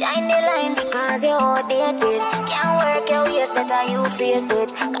it. Join the line because you're outdated. Can't work your waist, better you face it.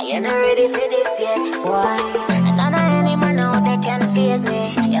 Cause you're not ready for this yet. Why? And none of any man out there can face me.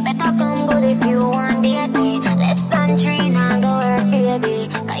 You better come good if you want date me. Less than 3 now go work baby.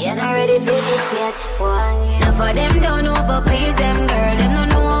 Cause you're not ready for this yet. Why? Now for them don't know for please them girl, them don't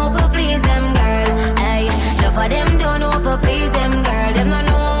know how for please them girl. Hey, now for them don't know for please them girl, them don't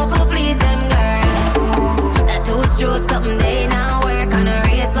know how for please them girl. That two strokes something they now work on a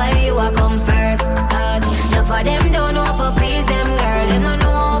race while you a come first. Cause now for them don't know for please them girl, them don't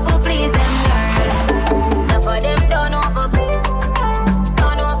know how for please them girl. Now for them don't know for please,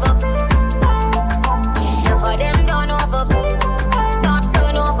 don't know for please. Now for them don't know for please,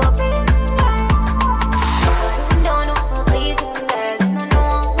 don't know for please. Don't know for please them girl, don't know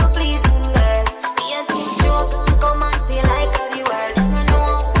how for please them girl. Me and two strokes come and feel like of the world, don't know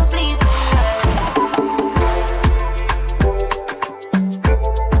how for please them girl.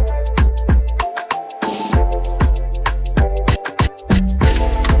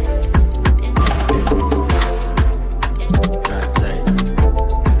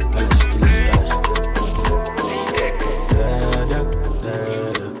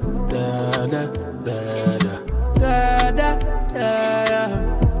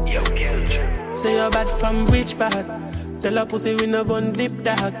 Say you're bad from which part? Tell a pussy we no gun dip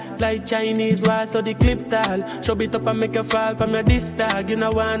dog. Like Chinese war so the clip tall. Show it up and make you fall from your disc tag. You know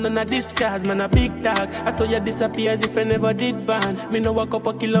one on a discard, man a big dog. I saw you disappear as if I never did ban. Me no walk up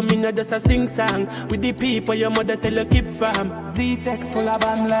a kilo, me no just a sing song. With the people your mother tell you keep from. Z-Tech full of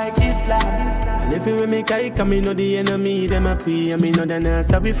bomb like Islam. And if you make I come, me know the enemy, them a pray, and me know they not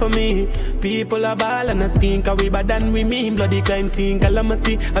sorry for me. People are ball and a skin, cause we bad than we mean. Bloody crime scene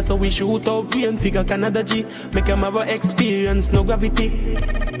calamity. I saw we shoot out rain, figure Canada G. Make them have a experience, no gravity.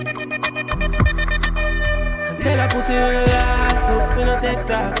 Tell a pussy when you laugh, we no take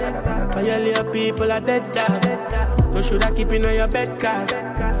that. Violate people are dead dog. No should I keep in your bed cause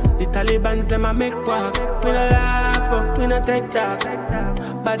the Taliban's them a make quack. We no laugh, we no take that.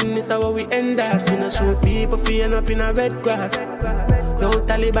 Badness is how we end us. We no shoot people feeling up in a red grass. Yo,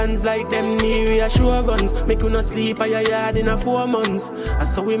 Taliban's like them near reassure guns. Make you no sleep at your yard in a 4 months. And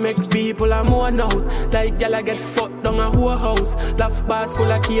so we make people a mourn out. Like y'all get fucked down a whole house. Laugh bars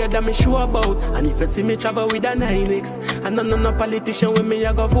full of kids that me sure about. And if you see me travel with a 9X, and no politician with me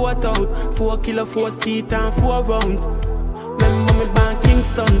I go vote out. 4 kilo, 4 seat and 4 rounds. Remember me born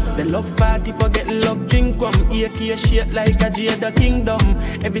Kingston. The love party forget love drink rum. AK shit like a Jada Kingdom.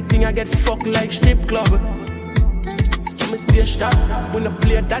 Everything I get fucked like strip club. Me stay sharp, when I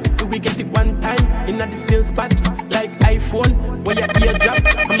play that, we get it one time, in the same spot, like iPhone, where your ear drop,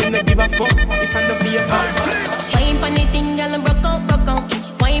 I mean I give a fuck, if I don't be a part. Wine pon the thing, girl, and broke out, broke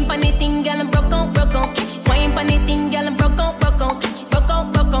out. Wine pon the thing, girl, and broke out, broke out. Wine pon the thing, girl, and broke out, broke out. Broke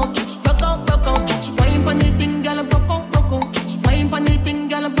out, broke out, broke out, broke out. Wine pon the thing, girl, and broke out, broke out. Wine pon the thing,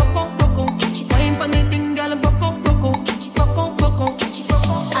 girl, and broke out, broke out. Wine pon the thing, girl, and broke out, broke out. Broke out, broke out.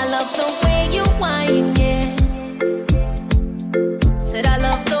 I love the way you whine, yeah. Said I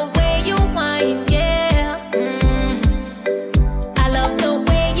love the way you whine, yeah. I love the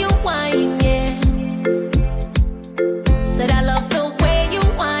way you whine, yeah. Said I love the way you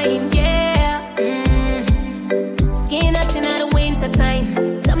whine, yeah. Skin up in the winter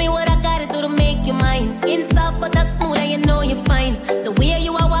time. Tell me what I gotta do to make you mine. Skin soft but that's smooth and you know you're fine. The way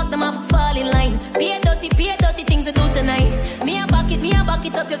you a walk them off a fall in line. Be a dirty things to do tonight. Me a buck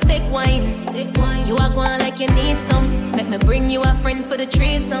it up, just take wine. Take wine. You are going like you need some. Make me bring you a friend for the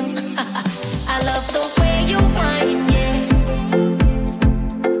threesome. I love the way you whine, yeah.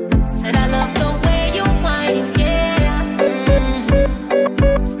 Said I love the way you whine, yeah.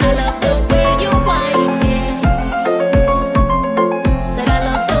 I love the way you whine, yeah. Said I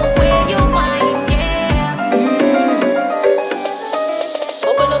love the way you whine, yeah.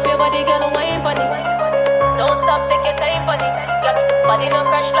 Bubble up your body, girl, wine pon it. Don't stop, take your time pon it, girl. Body no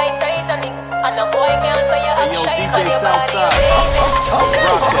crash like Titanic. And a boy can't say you act shy cause your body amazing.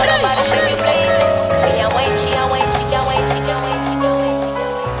 Your body should be blazing. Me a wine, she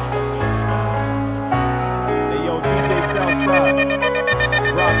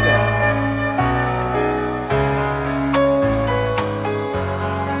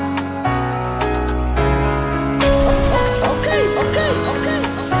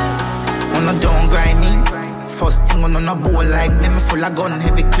no don't grind me. First thing on a bowl like me full of gun,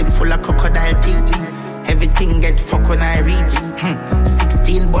 heavy clip full of crocodile teeth. Everything get fuck when I reach.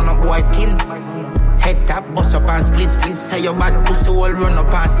 16 bun up boy skin. Head tap, bust up and split. Say your bad pussy all run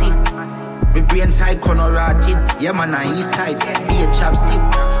up and see. Me brain side corner rotted. Yeah man on east side, be a chapstick.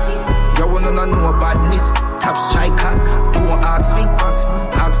 You wanna know badness. Top striker, don't ask me.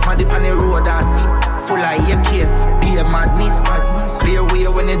 Ask my dip on the road and see. Full of AK, be a madness. Clear way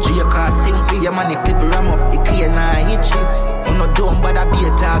when the J-car sings. See your money clip ram up, it clear now hit shit. I'm not dumb but I be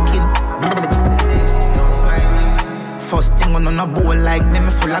a talking. First thing on a bowl like me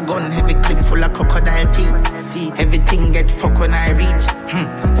full of gun, heavy clip full of crocodile teeth. Everything get fuck when I reach.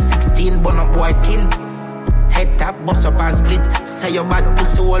 16 bun up boy skin. Head tap, bust up and split. Say your bad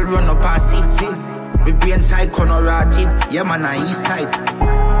pussy all run up and see. Me brain side corner rotted. Yeah man on east side.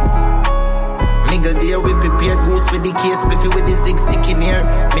 Nigga there we prepared goose with the case. Bliffy with the zig in here.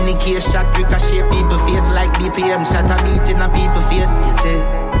 Mini case shot ricochet people face like BPM shot a beat in a people face. You say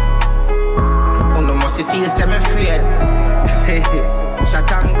no must feel I'm afraid.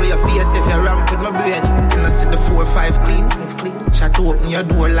 Shot angle your face if you're wrong with my brain. Can I see the 4 or 5 clean? Shot open your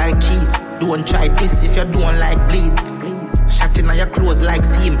door like key. Don't try this if you don't like bleed. Shot in your clothes like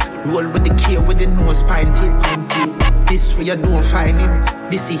seam. Roll with the K with the nose pinted. This way you don't find him.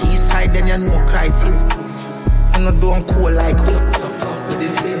 This is his side then you know crisis. You know don't cool like who.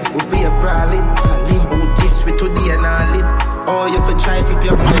 We'll be a brawling. Live this way today and I live. Oh you for try flip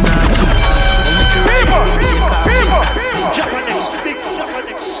your brain and Japanese, big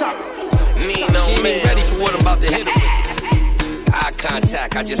Japanese suck. She ain't even ready for what I'm about to hit her with. Eye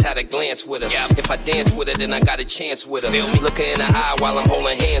contact, I just had a glance with her. If I dance with her, then I got a chance with her. Look her in the eye while I'm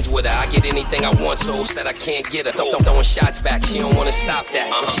holding hands with her. I get anything I want, so said I can't get her. Throwing shots back, she don't wanna stop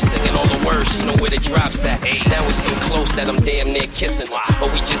that. When she's singing all the words, she know where the drops at. Now we so close that I'm damn near kissing her.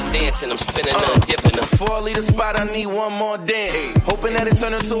 But we just dancing, I'm spinning her and dipping her. Before I leave the spot, I need one more dance. Hoping that it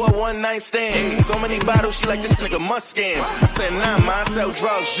turn into a one-night stand. So many bottles, she like this nigga must scam. I said, nah, I sell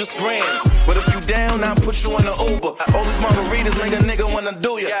drugs, just grams. But if you down, I'll put you in the Uber. All these margaritas make a nigga wanna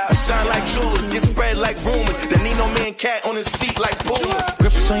do ya. I shine like jewelers, get spread like rumors. There need no man cat on his feet like pumas.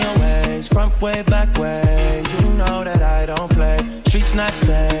 Grips on your ways, front way, back way. You know that I don't play. Streets not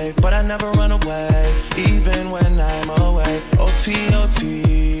safe, but I never run away, even when I'm away. OT,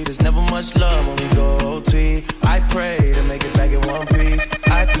 OT, there's never much love when we go OT. I pray to make it back in one piece.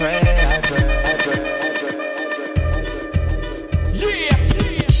 I pray, I pray, I pray. Yeah,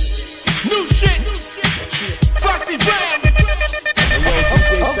 new shit, Foxy Brown.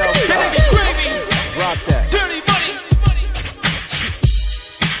 Rock that. Dirty money.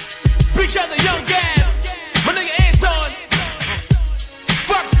 Big shot the young gal. My nigga Anton.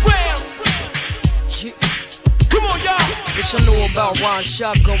 Fuck Brown. Come on, y'all. Wish I knew about Ron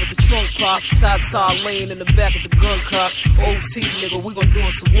Shotgun with the trunk pop. Tata laying in the back of the gun cock. OT nigga, we gon' do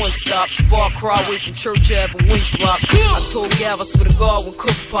it some one stop. Far cry away from Church Ave and Winthrop. I told Gav I swear to God when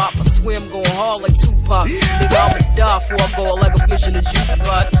Cook pop. I swear I'm going hard like Tupac. Nigga, I'ma die before I go out like a bitch in a juice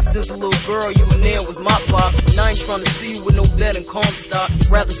spot. Since a little girl, you and there was my pop. And I ain't tryna see you with no bed and calm stop.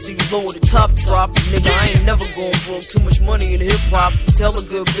 Rather see you lower the top drop. Nigga, I ain't never going broke. Too much money in hip hop. Tell a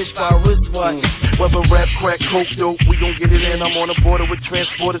good bitch by a wristwatch. Whether rap, crack, coke, dope, we gon' get it in. I'm on the border with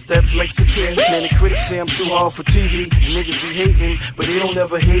transporters, that's Mexican. Man, the critics say I'm too hard for TV. The niggas be hating, but they don't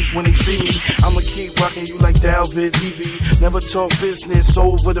ever hate when they see me. I'ma keep rocking you like Dalvid TV. Never talk business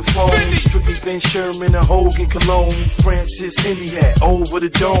over the phone. Strictly Ben Sherman and Hogan Cologne. Francis Indy hat over the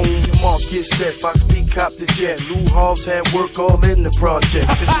dome. Mark get set, Fox B cop the jet. Lou Halls had work all in the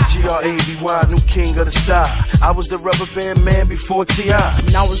project. Since the GRABY, new king of the style. I was the rubber band man before T.I.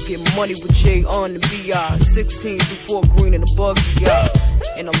 And I was getting money with Jay on the B.I. 16 through 4 green in the bug, yeah.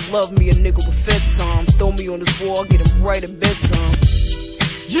 And I love me a nigga with fed time. Throw me on this wall, get him right at bedtime.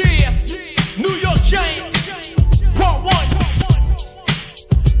 Yeah, New York Giant, part 1.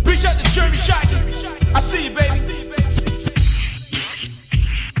 Big shot to Jeremy Shockey. I see you, baby.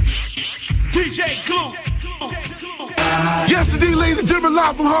 DJ Glue. Yesterday, ladies and gentlemen,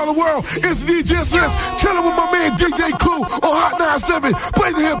 live from Harlem World, it's DJ Sis, chilling with my man DJ Clue on Hot 97,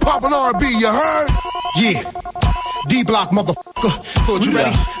 plays hip hop and R&B, you heard? Yeah. D-Block, motherfucker. Hood, you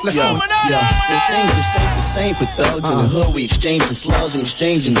ready? Let's go. The things are the same for thugs in the hood. We exchanging slugs and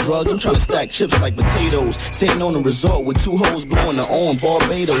exchanging drugs. I'm trying to stack chips like potatoes. Sitting on a resort with 2 hoes blowing their own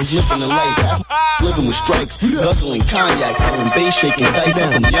Barbados. Living the life, living with strikes. Guzzling cognac, selling bass, shaking dice.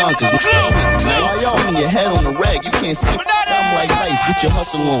 I'm from Yonkers. Nice. Leaving your head on the rag. You can't see. I'm like ice. Get your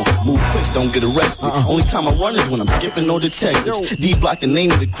hustle on. Move quick, don't get arrested. Only time I run is when I'm skipping no detectives. D-Block, the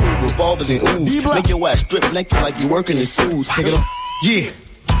name of the crew. Revolvers and ooze. Make your ass strip naked like you working in suits. Yeah.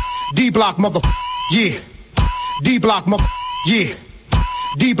 D-block mother, yeah. D-block mother, yeah.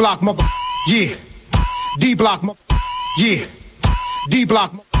 D-block mother, yeah. D-block mother, yeah.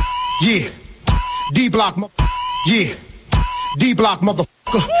 D-block mother, yeah. D-block mother, yeah. D-block motherfucker.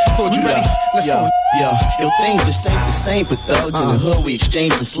 Hood, you ready? Let's go. Yo, things just ain't the same for thugs. In the hood, we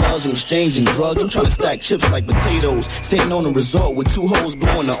exchanging slugs and exchanging drugs. I'm trying to stack chips like potatoes. Sitting on a resort with two hoes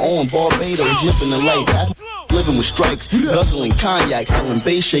blowing the on Barbados. Living the life, living with strikes. Guzzling cognac, selling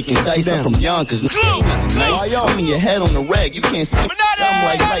bass, shaking dice. I'm from Yonkers, ain't nothing nice. I'm in your head on the rag, you can't see me. I'm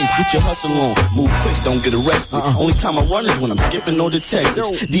like lights, get your hustle on. Move quick, don't get arrested. Only time I run is when I'm skipping no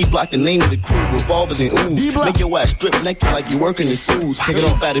detectives. D-block the name of the crew, revolvers and ooze. Make your ass strip naked like you working in shoes. Pick it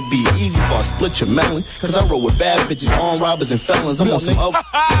up, that'd be easy for I split your melon. Cause I roll with bad bitches, armed robbers and felons. I'm on some other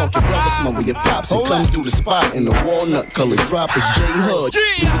fuck your brother, smother your pops and come through the spot in the walnut colored drop. It's J-Hud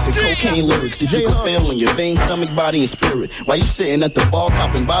with the cocaine lyrics that you can feel in your veins, stomach, body, and spirit. While you sitting at the bar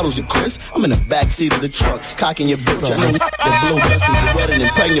copping bottles of Chris, I'm in the backseat of the truck, cocking your bitch. I know that blow dust and get wetter than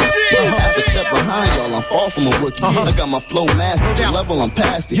pregnant. I have to step behind y'all, I'm far from a rookie. I got my flow mastered, your level, I'm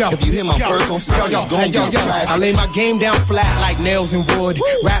past it. If you hear my verse on song, it's gon' get classic. I lay my game down flat like nails and wood.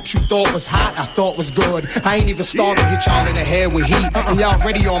 Raps you thought was hot, I thought was good. I ain't even started, hit y'all in the head with heat. And y'all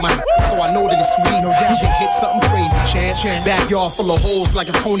ready on my so I know that it's sweet. You can hit something crazy, chance. Backyard full of holes like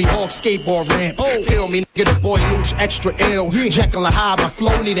a Tony Hawk skateboard ramp. Feel me, nigga, the boy Luch extra ill. Jekyll and Hyde, my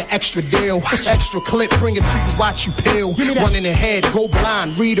flow need an extra deal. Extra clip, bring it to you, watch you peel. Running ahead, go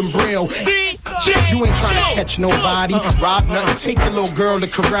blind, read them braille. You ain't trying to catch nobody. Rob nothing, take the little girl to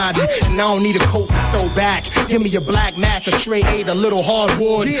karate. And I don't need a coat to throw back. Give me a black Mac, a tray 8, a little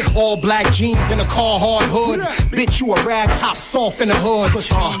hardwood. All black jeans and a Carhartt hood. Bitch, you a rag top, soft in the hood.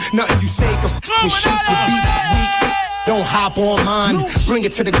 Nothing you say can with shape your beats is weak. Don't hop on mine, bring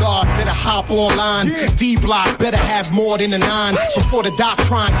it to the guard, better hop online. D-block, better have more than a 9. Before the doc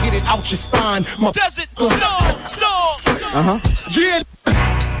try and get it out your spine. Does it? No. Yeah.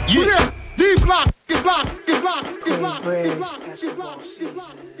 D-block, D-block.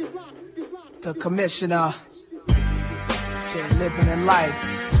 The commissioner, just living in life,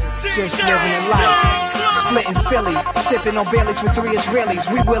 just living in life. Splitting Phillies, sipping on Baileys with 3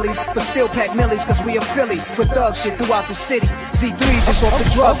 Israelis. We willies, but still pack millies, cause we a Philly. With thug shit throughout the city. Z3's just off the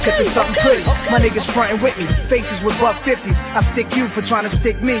drugs, sipping something pretty. My niggas frontin' with me, faces with buck 50s. I stick you for trying to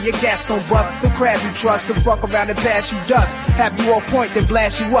stick me, your gas don't bust. The crabs you trust, the fuck around and pass you dust. Have you on point, then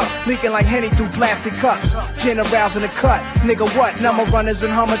blast you up. Leaking like Henny through plastic cups. Gin arousing the cut, nigga what? Number runners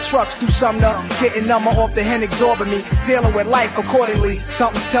and Hummer trucks do something up. Getting number off the hen absorbing me. Dealing with life accordingly.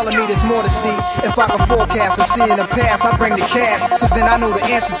 Something's telling me there's more to see. If I can forecast or see in the past, I bring the cash. Cause then I know the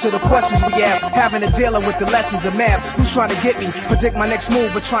answer to the questions we ask. Having to dealing with the lessons of math. Who's trying to get me? Predict my next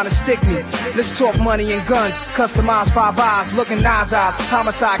move, but trying to stick me. Let's talk money and guns. Customized 5 eyes, looking Nas eyes.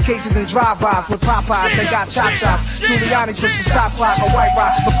 Homicide cases and drive-bys with Popeyes. They got chop shops. Giuliani pushed the stop clock. A white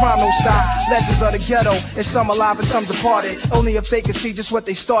rock, but crime don't stop. Legends of the ghetto, and some alive and some departed. Only if they could see just what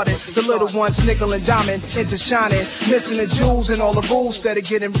they started. The little ones, nickel and diamond, into shining. Missing the jewels and all the rules. Instead of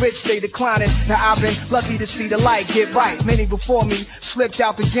getting rich, they declining. Now I've been lucky to see the light get right. Many before me slipped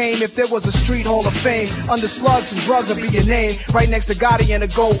out the game. If there was a street hall of fame, under slugs and drugs would be your name. Right next to Gotti in a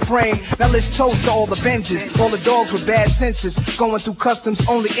gold frame. Now let's toast to all the Benzes, all the dogs with bad senses, going through customs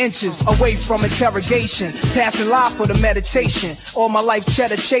only inches away from interrogation. Passing life for the meditation. All my life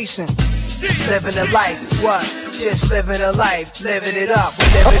cheddar chasing. Living a life, what? Just living a life, living it up, we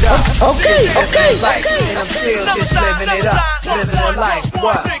live it up. Okay. And I'm still just living it up, living a life,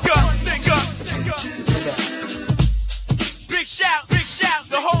 what? Big shout,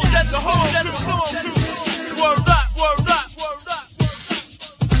 the whole crew. Word up.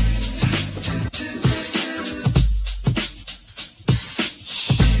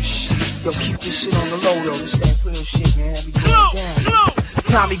 Yo, keep this shit on the low though, this ain't real shit, man. I be going down.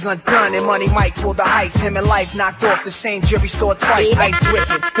 Tommy gun done and Money Mike pulled the ice. Him and Life knocked off the same jury store twice. Ice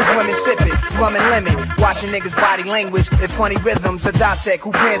dripping, his women sipping, rum and lemon. Watching niggas body language and funny rhythms. A dot tech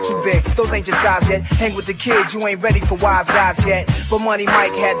who pants too big, those ain't your size yet. Hang with the kids, you ain't ready for wise guys yet. But Money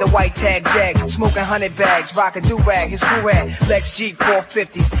Mike had the white tag jag, smoking 100 bags, rocking do-rag. His crew had Lex Jeep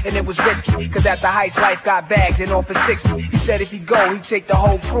 450s, and it was risky, cause at the heist Life got bagged and offered 60. He said if he go, he'd take the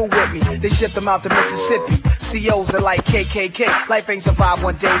whole crew with me. They shipped him out to Mississippi. COs are like KKK, Life ain't survived job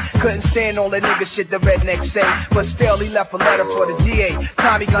one day. Couldn't stand all that nigga shit the rednecks say. But still, he left a letter for the DA.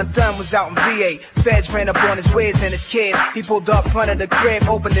 Tommy Gun Thumb was out in VA. Feds ran up on his whiz and his kids. He pulled up front of the crib,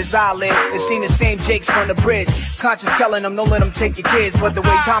 opened his eyelid, and seen the same Jakes from the bridge. Conscious telling him, don't let him take your kids. But the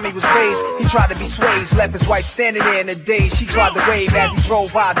way Tommy was raised, he tried to be swayed. Left his wife standing there in the daze. She tried to wave as he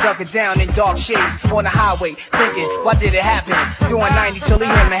drove by, ducking down in dark shades on the highway, thinking, why did it happen? Doing 90 till he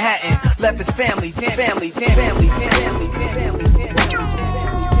hit Manhattan. Left his family, damn family, damn family, damn family, damn family, damn family.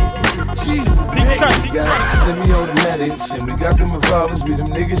 We got semi-automatics and we got them revolvers. We them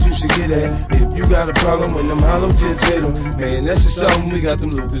niggas you should get at. If you got a problem with them hollow tips, hit them. Man, that's just something. We got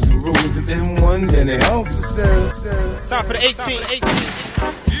them Lucas, them Rugers, them M1s, and they all for sale. Time for the 18.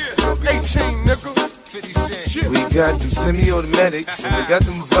 18, nigga. 50 Cent. We got them semi-automatics and we got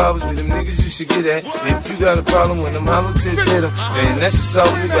them revolvers. We them niggas you should get at. If you got a problem with them hollow tips, hit them. Man, that's just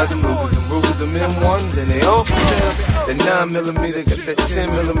something. We got them Rugers, them M1s, and they all for sale. That 9mm, got that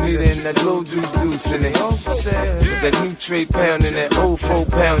 10mm, and that little juice, and they all for sale. That new trade pound and that old 4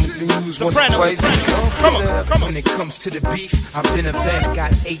 pound, you can use once or twice. Come on. When it comes to the beef, I've been a vet.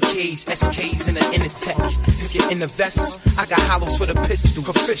 Got AKs, SKs, and an Inner-Tech. If you're in the vest, I got hollows for the pistol.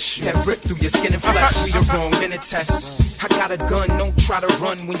 A fish that rip through your skin and flesh. We the wrong minute test. I got a gun, don't try to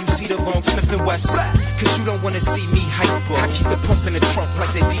run when you see the wrong Smith & West. Cause you don't wanna see me hyper. I keep the pump in the trunk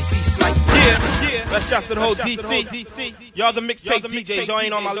like the DC sniper. Yeah. Let's shout to the whole DC. Y'all the mixtape DJs, y'all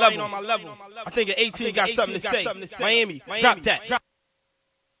ain't on my level. I think an 18 got something to say. Miami, drop that.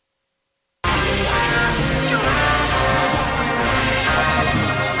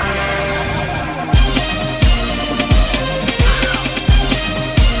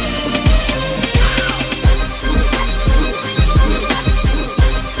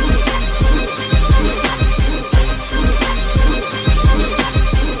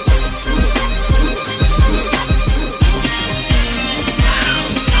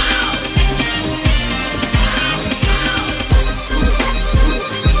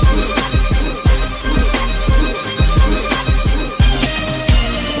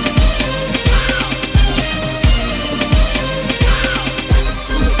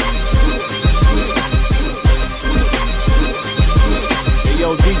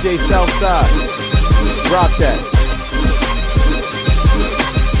 Djsouthside, rock that.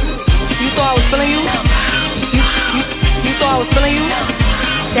 You thought I was feeling you? You thought I was feeling you?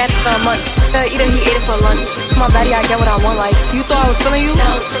 That munch. Eater, he ate it for lunch. My body, I get what I want. Like you thought I was feeling you?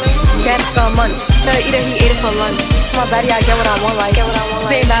 That munch. Eater, he ate it for lunch. My body, I get what I want. Like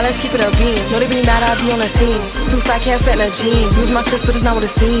stay balanced, keep it a beam. No, they be mad, I be on the scene. Too fat, can't fit in a jean. Use my stitch, but it's not what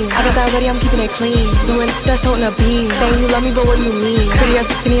it seems. I got that ready, I'm keeping it clean. Doing that's holding a beam. Saying you love me, but what do you mean? Pretty ass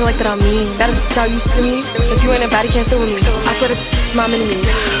skinny like that I mean. That is how you feel me. If you ain't a body, can't sit with me. I swear to my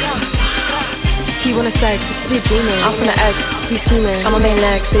enemies. He wanna sex, be dreaming. I'm from the X, be scheming. I'm on their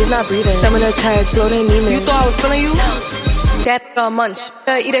necks, they's not breathing. Thumb in their check, blow their demons. You thought I was feeling you? That munch.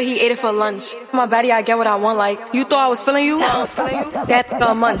 Eater, he ate it for lunch. My body, I get what I want. Like you thought I was feeling you?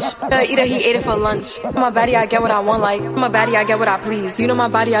 That munch. Eater, he ate it for lunch. My body, I get what I want. Like my body, I get what I please. You know my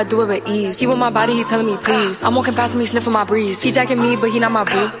body, I do it with ease. He want my body, he telling me please. I'm walking past him, he sniffing my breeze. He jacking me, but he not my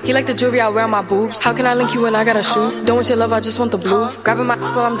boo. He like the jewelry I wear on my boobs. How can I link you when I got a shoe? Don't want your love, I just want the blue. Grabbing my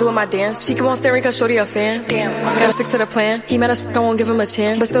while I'm doing my dance. She keep on staring cause shorty a fan. Damn, gotta stick to the plan. He mad as I won't give him a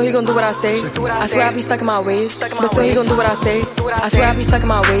chance. But still he gon' do what I say. I swear I be stuck in my ways. But still he gon' do what I say. I swear I be stuck in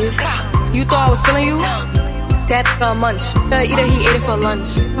my ways. You thought I was feeling you? That munch. Eater, he ate it for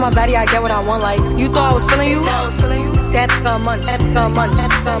lunch. My body, I get what I want. Like you thought I was feeling you? That munch. That munch.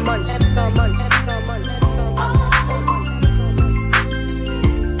 That munch. That munch.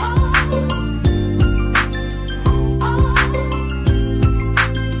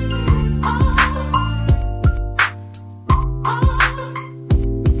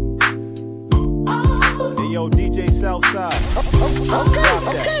 Yo, Djsouthside.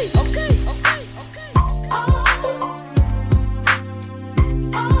 Okay.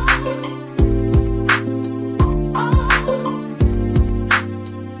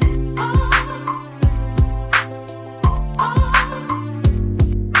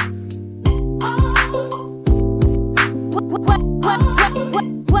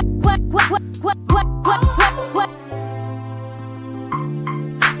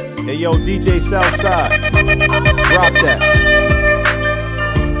 Hey yo, Djsouthside, drop that.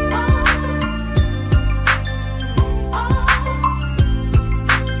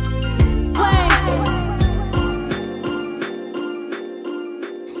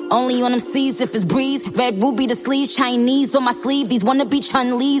 Only on them C's if it's breeze. Red ruby the sleeves, Chinese on my sleeve. These wanna be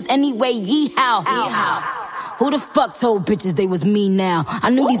Chun-Li's anyway. Yeehaw. Who the fuck told bitches they was me now?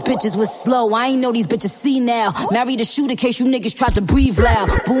 I knew these bitches was slow, I ain't know these bitches see now. Married to shoot in case you niggas tried to breathe loud.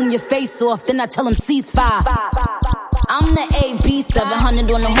 Boom your face off, then I tell them ceasefire. I'm the AB,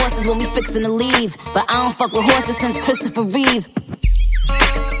 700 on the horses when we fixin' to leave. But I don't fuck with horses since Christopher Reeves.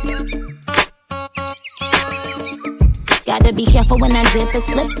 Gotta be careful when I dip, it's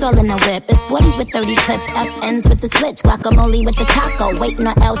flips all in the whip. It's 40s with 30 clips, FNs with the switch. Guacamole with the taco, waiting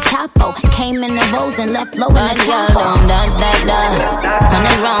on El Chapo. Came in the rolls and left low in the taco.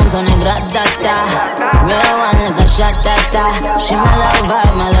 100 rounds on the gratata. Real one like a shot da. She my little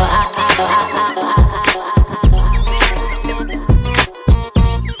vibe, my little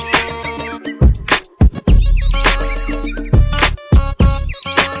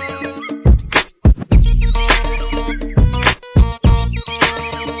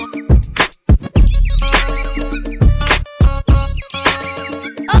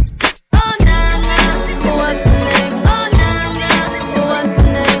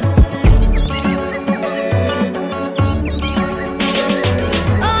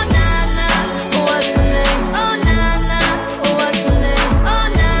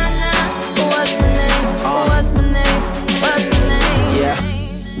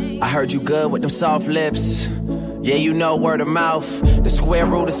with them soft lips. Yeah, you know word of mouth. The square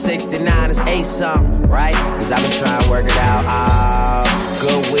root of 69 is 8-something, right? Cause I've been trying to work it out.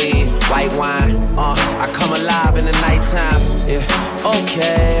 Good weed, white wine. I come alive in the nighttime. Yeah,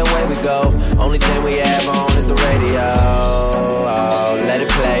 okay, away we go. Only thing we have on is the radio. Oh, let it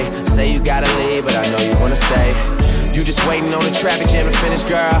play. Say you gotta leave, but I know you wanna stay. You just waiting on the traffic jam to finish,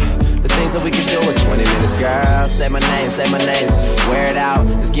 girl. The things that we can do in 20 minutes, girl. Say my name, wear it out.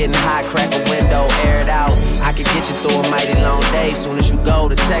 It's getting hot, crack a window, air it out. I can get you through a mighty long day. Soon as you go,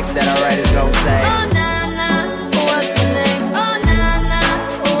 the text that I write is gonna say, oh, nah, nah, what's my name? Oh, nah, nah,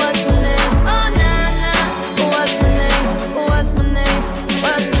 what's my name? Oh, nah, nah, what's my name? What's my name?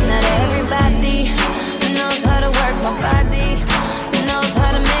 What's my name? Everybody knows how to work my body, knows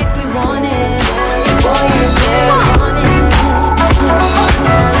how to make me want it. Boy, you still want it.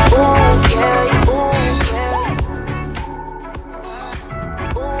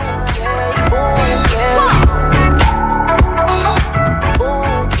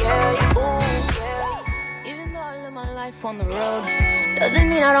 On the road doesn't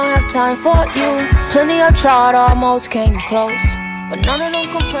mean I don't have time for you. Plenty I've tried, almost came close, but none of them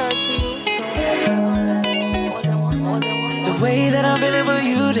compared to you. The way that I'm feeling for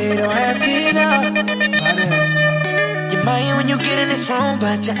you, they don't have enough. You're mine when you get in this room,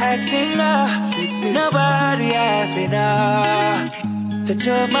 but you're acting up. Nobody have enough. That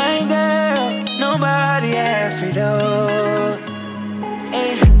you're my girl, nobody have enough.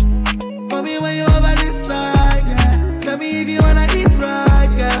 Hey, for me when you over this side, yeah. Tell me if you wanna eat right,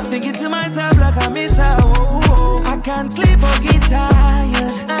 yeah. Thinking to myself like I miss her, oh, oh. I can't sleep or get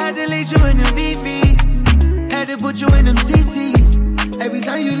tired. I had to lay you in them BBs, had to put you in them CCs. Every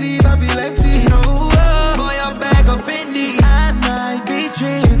time you leave, I feel empty. Oh, oh. Boy, I'm back of Fendi. I might be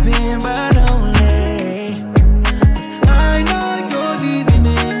tripping, but only 'cause I know you're leaving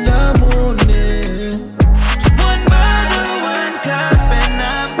in the morning. One bottle, one cup, and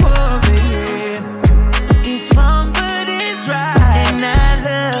I'm pouring. It's wrong, but it's right, and I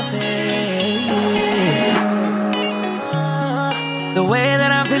love it. The way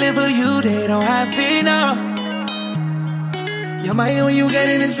that I'm feeling for you, they don't have enough. You're mine when you get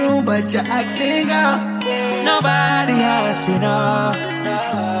in this room, but you're acting up. Nobody have enough.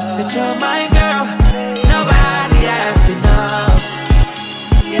 That you're my girl. Nobody have enough.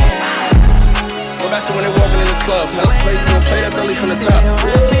 Yeah. Go back to when they walking in the club. Play that belly from the top.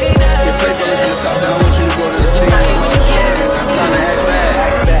 Yeah, play belly from the top. Now I want you to go to the scene. Time to act bad.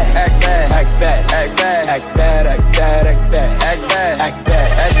 Act bad. Act bad. Act bad. Act bad. Act bad. Act bad. Act bad.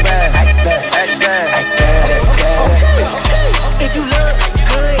 Act bad. Act bad. Act bad. Act bad. Act bad. Act bad. If you look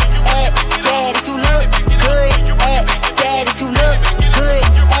good, act bad. If you look good, act bad. If you look good,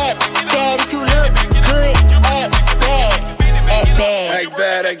 act bad. If you look good, act bad. Act bad.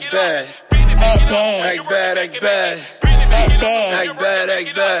 Act bad. Act bad. Act bad. Act bad. Act bad. Act bad. Act bad.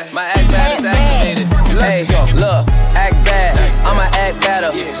 Act bad. My act bad is activated. Hey, look, act bad. I'ma act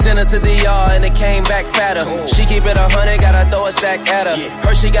better. Sent her to the yard and it came back fatter. She keep it 100, gotta throw a stack at her.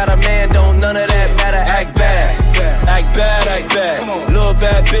 Her she got a man, don't none of that matter. Act bad. Act bad, act bad. Little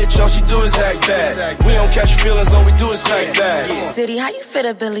bad bitch, all she do is act bad. We don't catch feelings, all we do is pack bad. Diddy, how you fit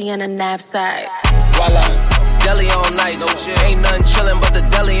a Billy in a knapsack? Voila. Deli on nice, no shit. Ain't nothing chillin' but the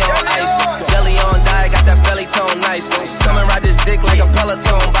deli on ice. Deli on die, got that belly tone nice. Come and ride this dick like a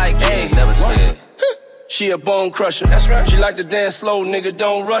Peloton bike. Hey, never slid. She a bone crusher. That's right. She like to dance slow, nigga,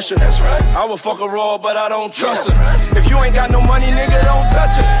 don't rush her. That's right. I would fuck her raw, but I don't trust her. Right. If you ain't got no money, nigga, don't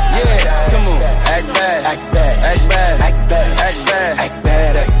touch her. Yeah, come on. Act bad, act bad, act bad, act bad, act bad, act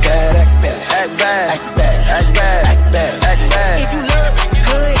bad, act bad, act bad, act bad, act bad, act bad, act bad, act bad. If you look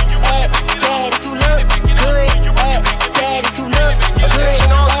good, act bad. If you look good, act bad. If you look good,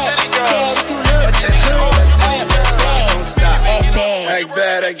 attention all city girls. If you look attention all city girls. Don't stop. Act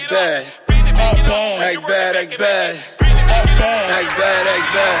bad, act bad, act bad. Act bad, act bad, act bad, act bad, act bad, act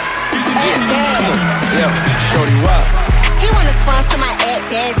bad. Yeah, come on, yo, shorty, wow. He wanna sponsor my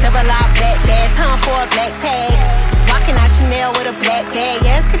act bad, double R black bag, time for a black tag. Walking out Chanel with a black bag,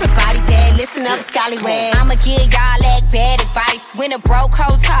 yeah, skip a body bag, listen up, scallywag. I'ma give y'all act bad advice. When a broke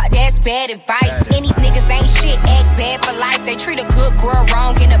hoe talk, that's bad advice. And these niggas ain't shit, act bad for life. They treat a good girl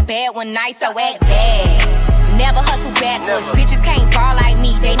wrong and a bad one nice, so act bad. Never hustle backwards. Bitches can't ball like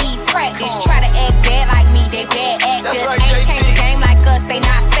me, they need practice. Try to act bad like me, they bad actors. Right, ain't changed the game like us, they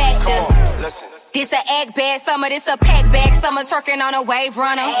not factors. This a act bad summer, this a pack bag summer, twerking on a wave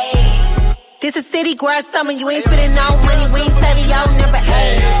runner. Hey. This a city girl summer, you ain't spending no money, we ain't saving your number 8.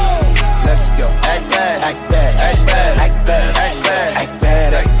 Let's go. Act bad, act bad, act bad, act bad, act bad, act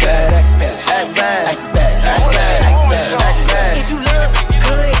bad, act bad, act bad, act bad, act bad, act bad, act bad, act bad. If you look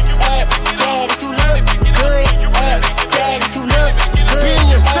good, act bad. If you look good, act bad. If you look good, be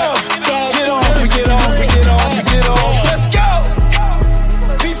yourself. Get off, get off, get off, get off. Let's go.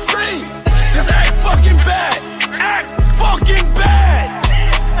 Be free. Just act fucking bad. Act fucking bad.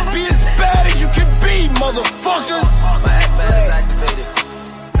 Be as bad as you can be, motherfuckers. My act bad is activated.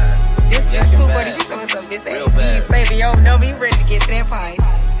 This is cool, buddy. You told me something. This ain't saving your number. You ready to get to that point?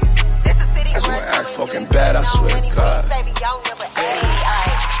 That's why I act fucking bad, I swear to God.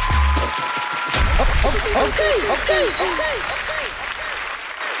 Okay.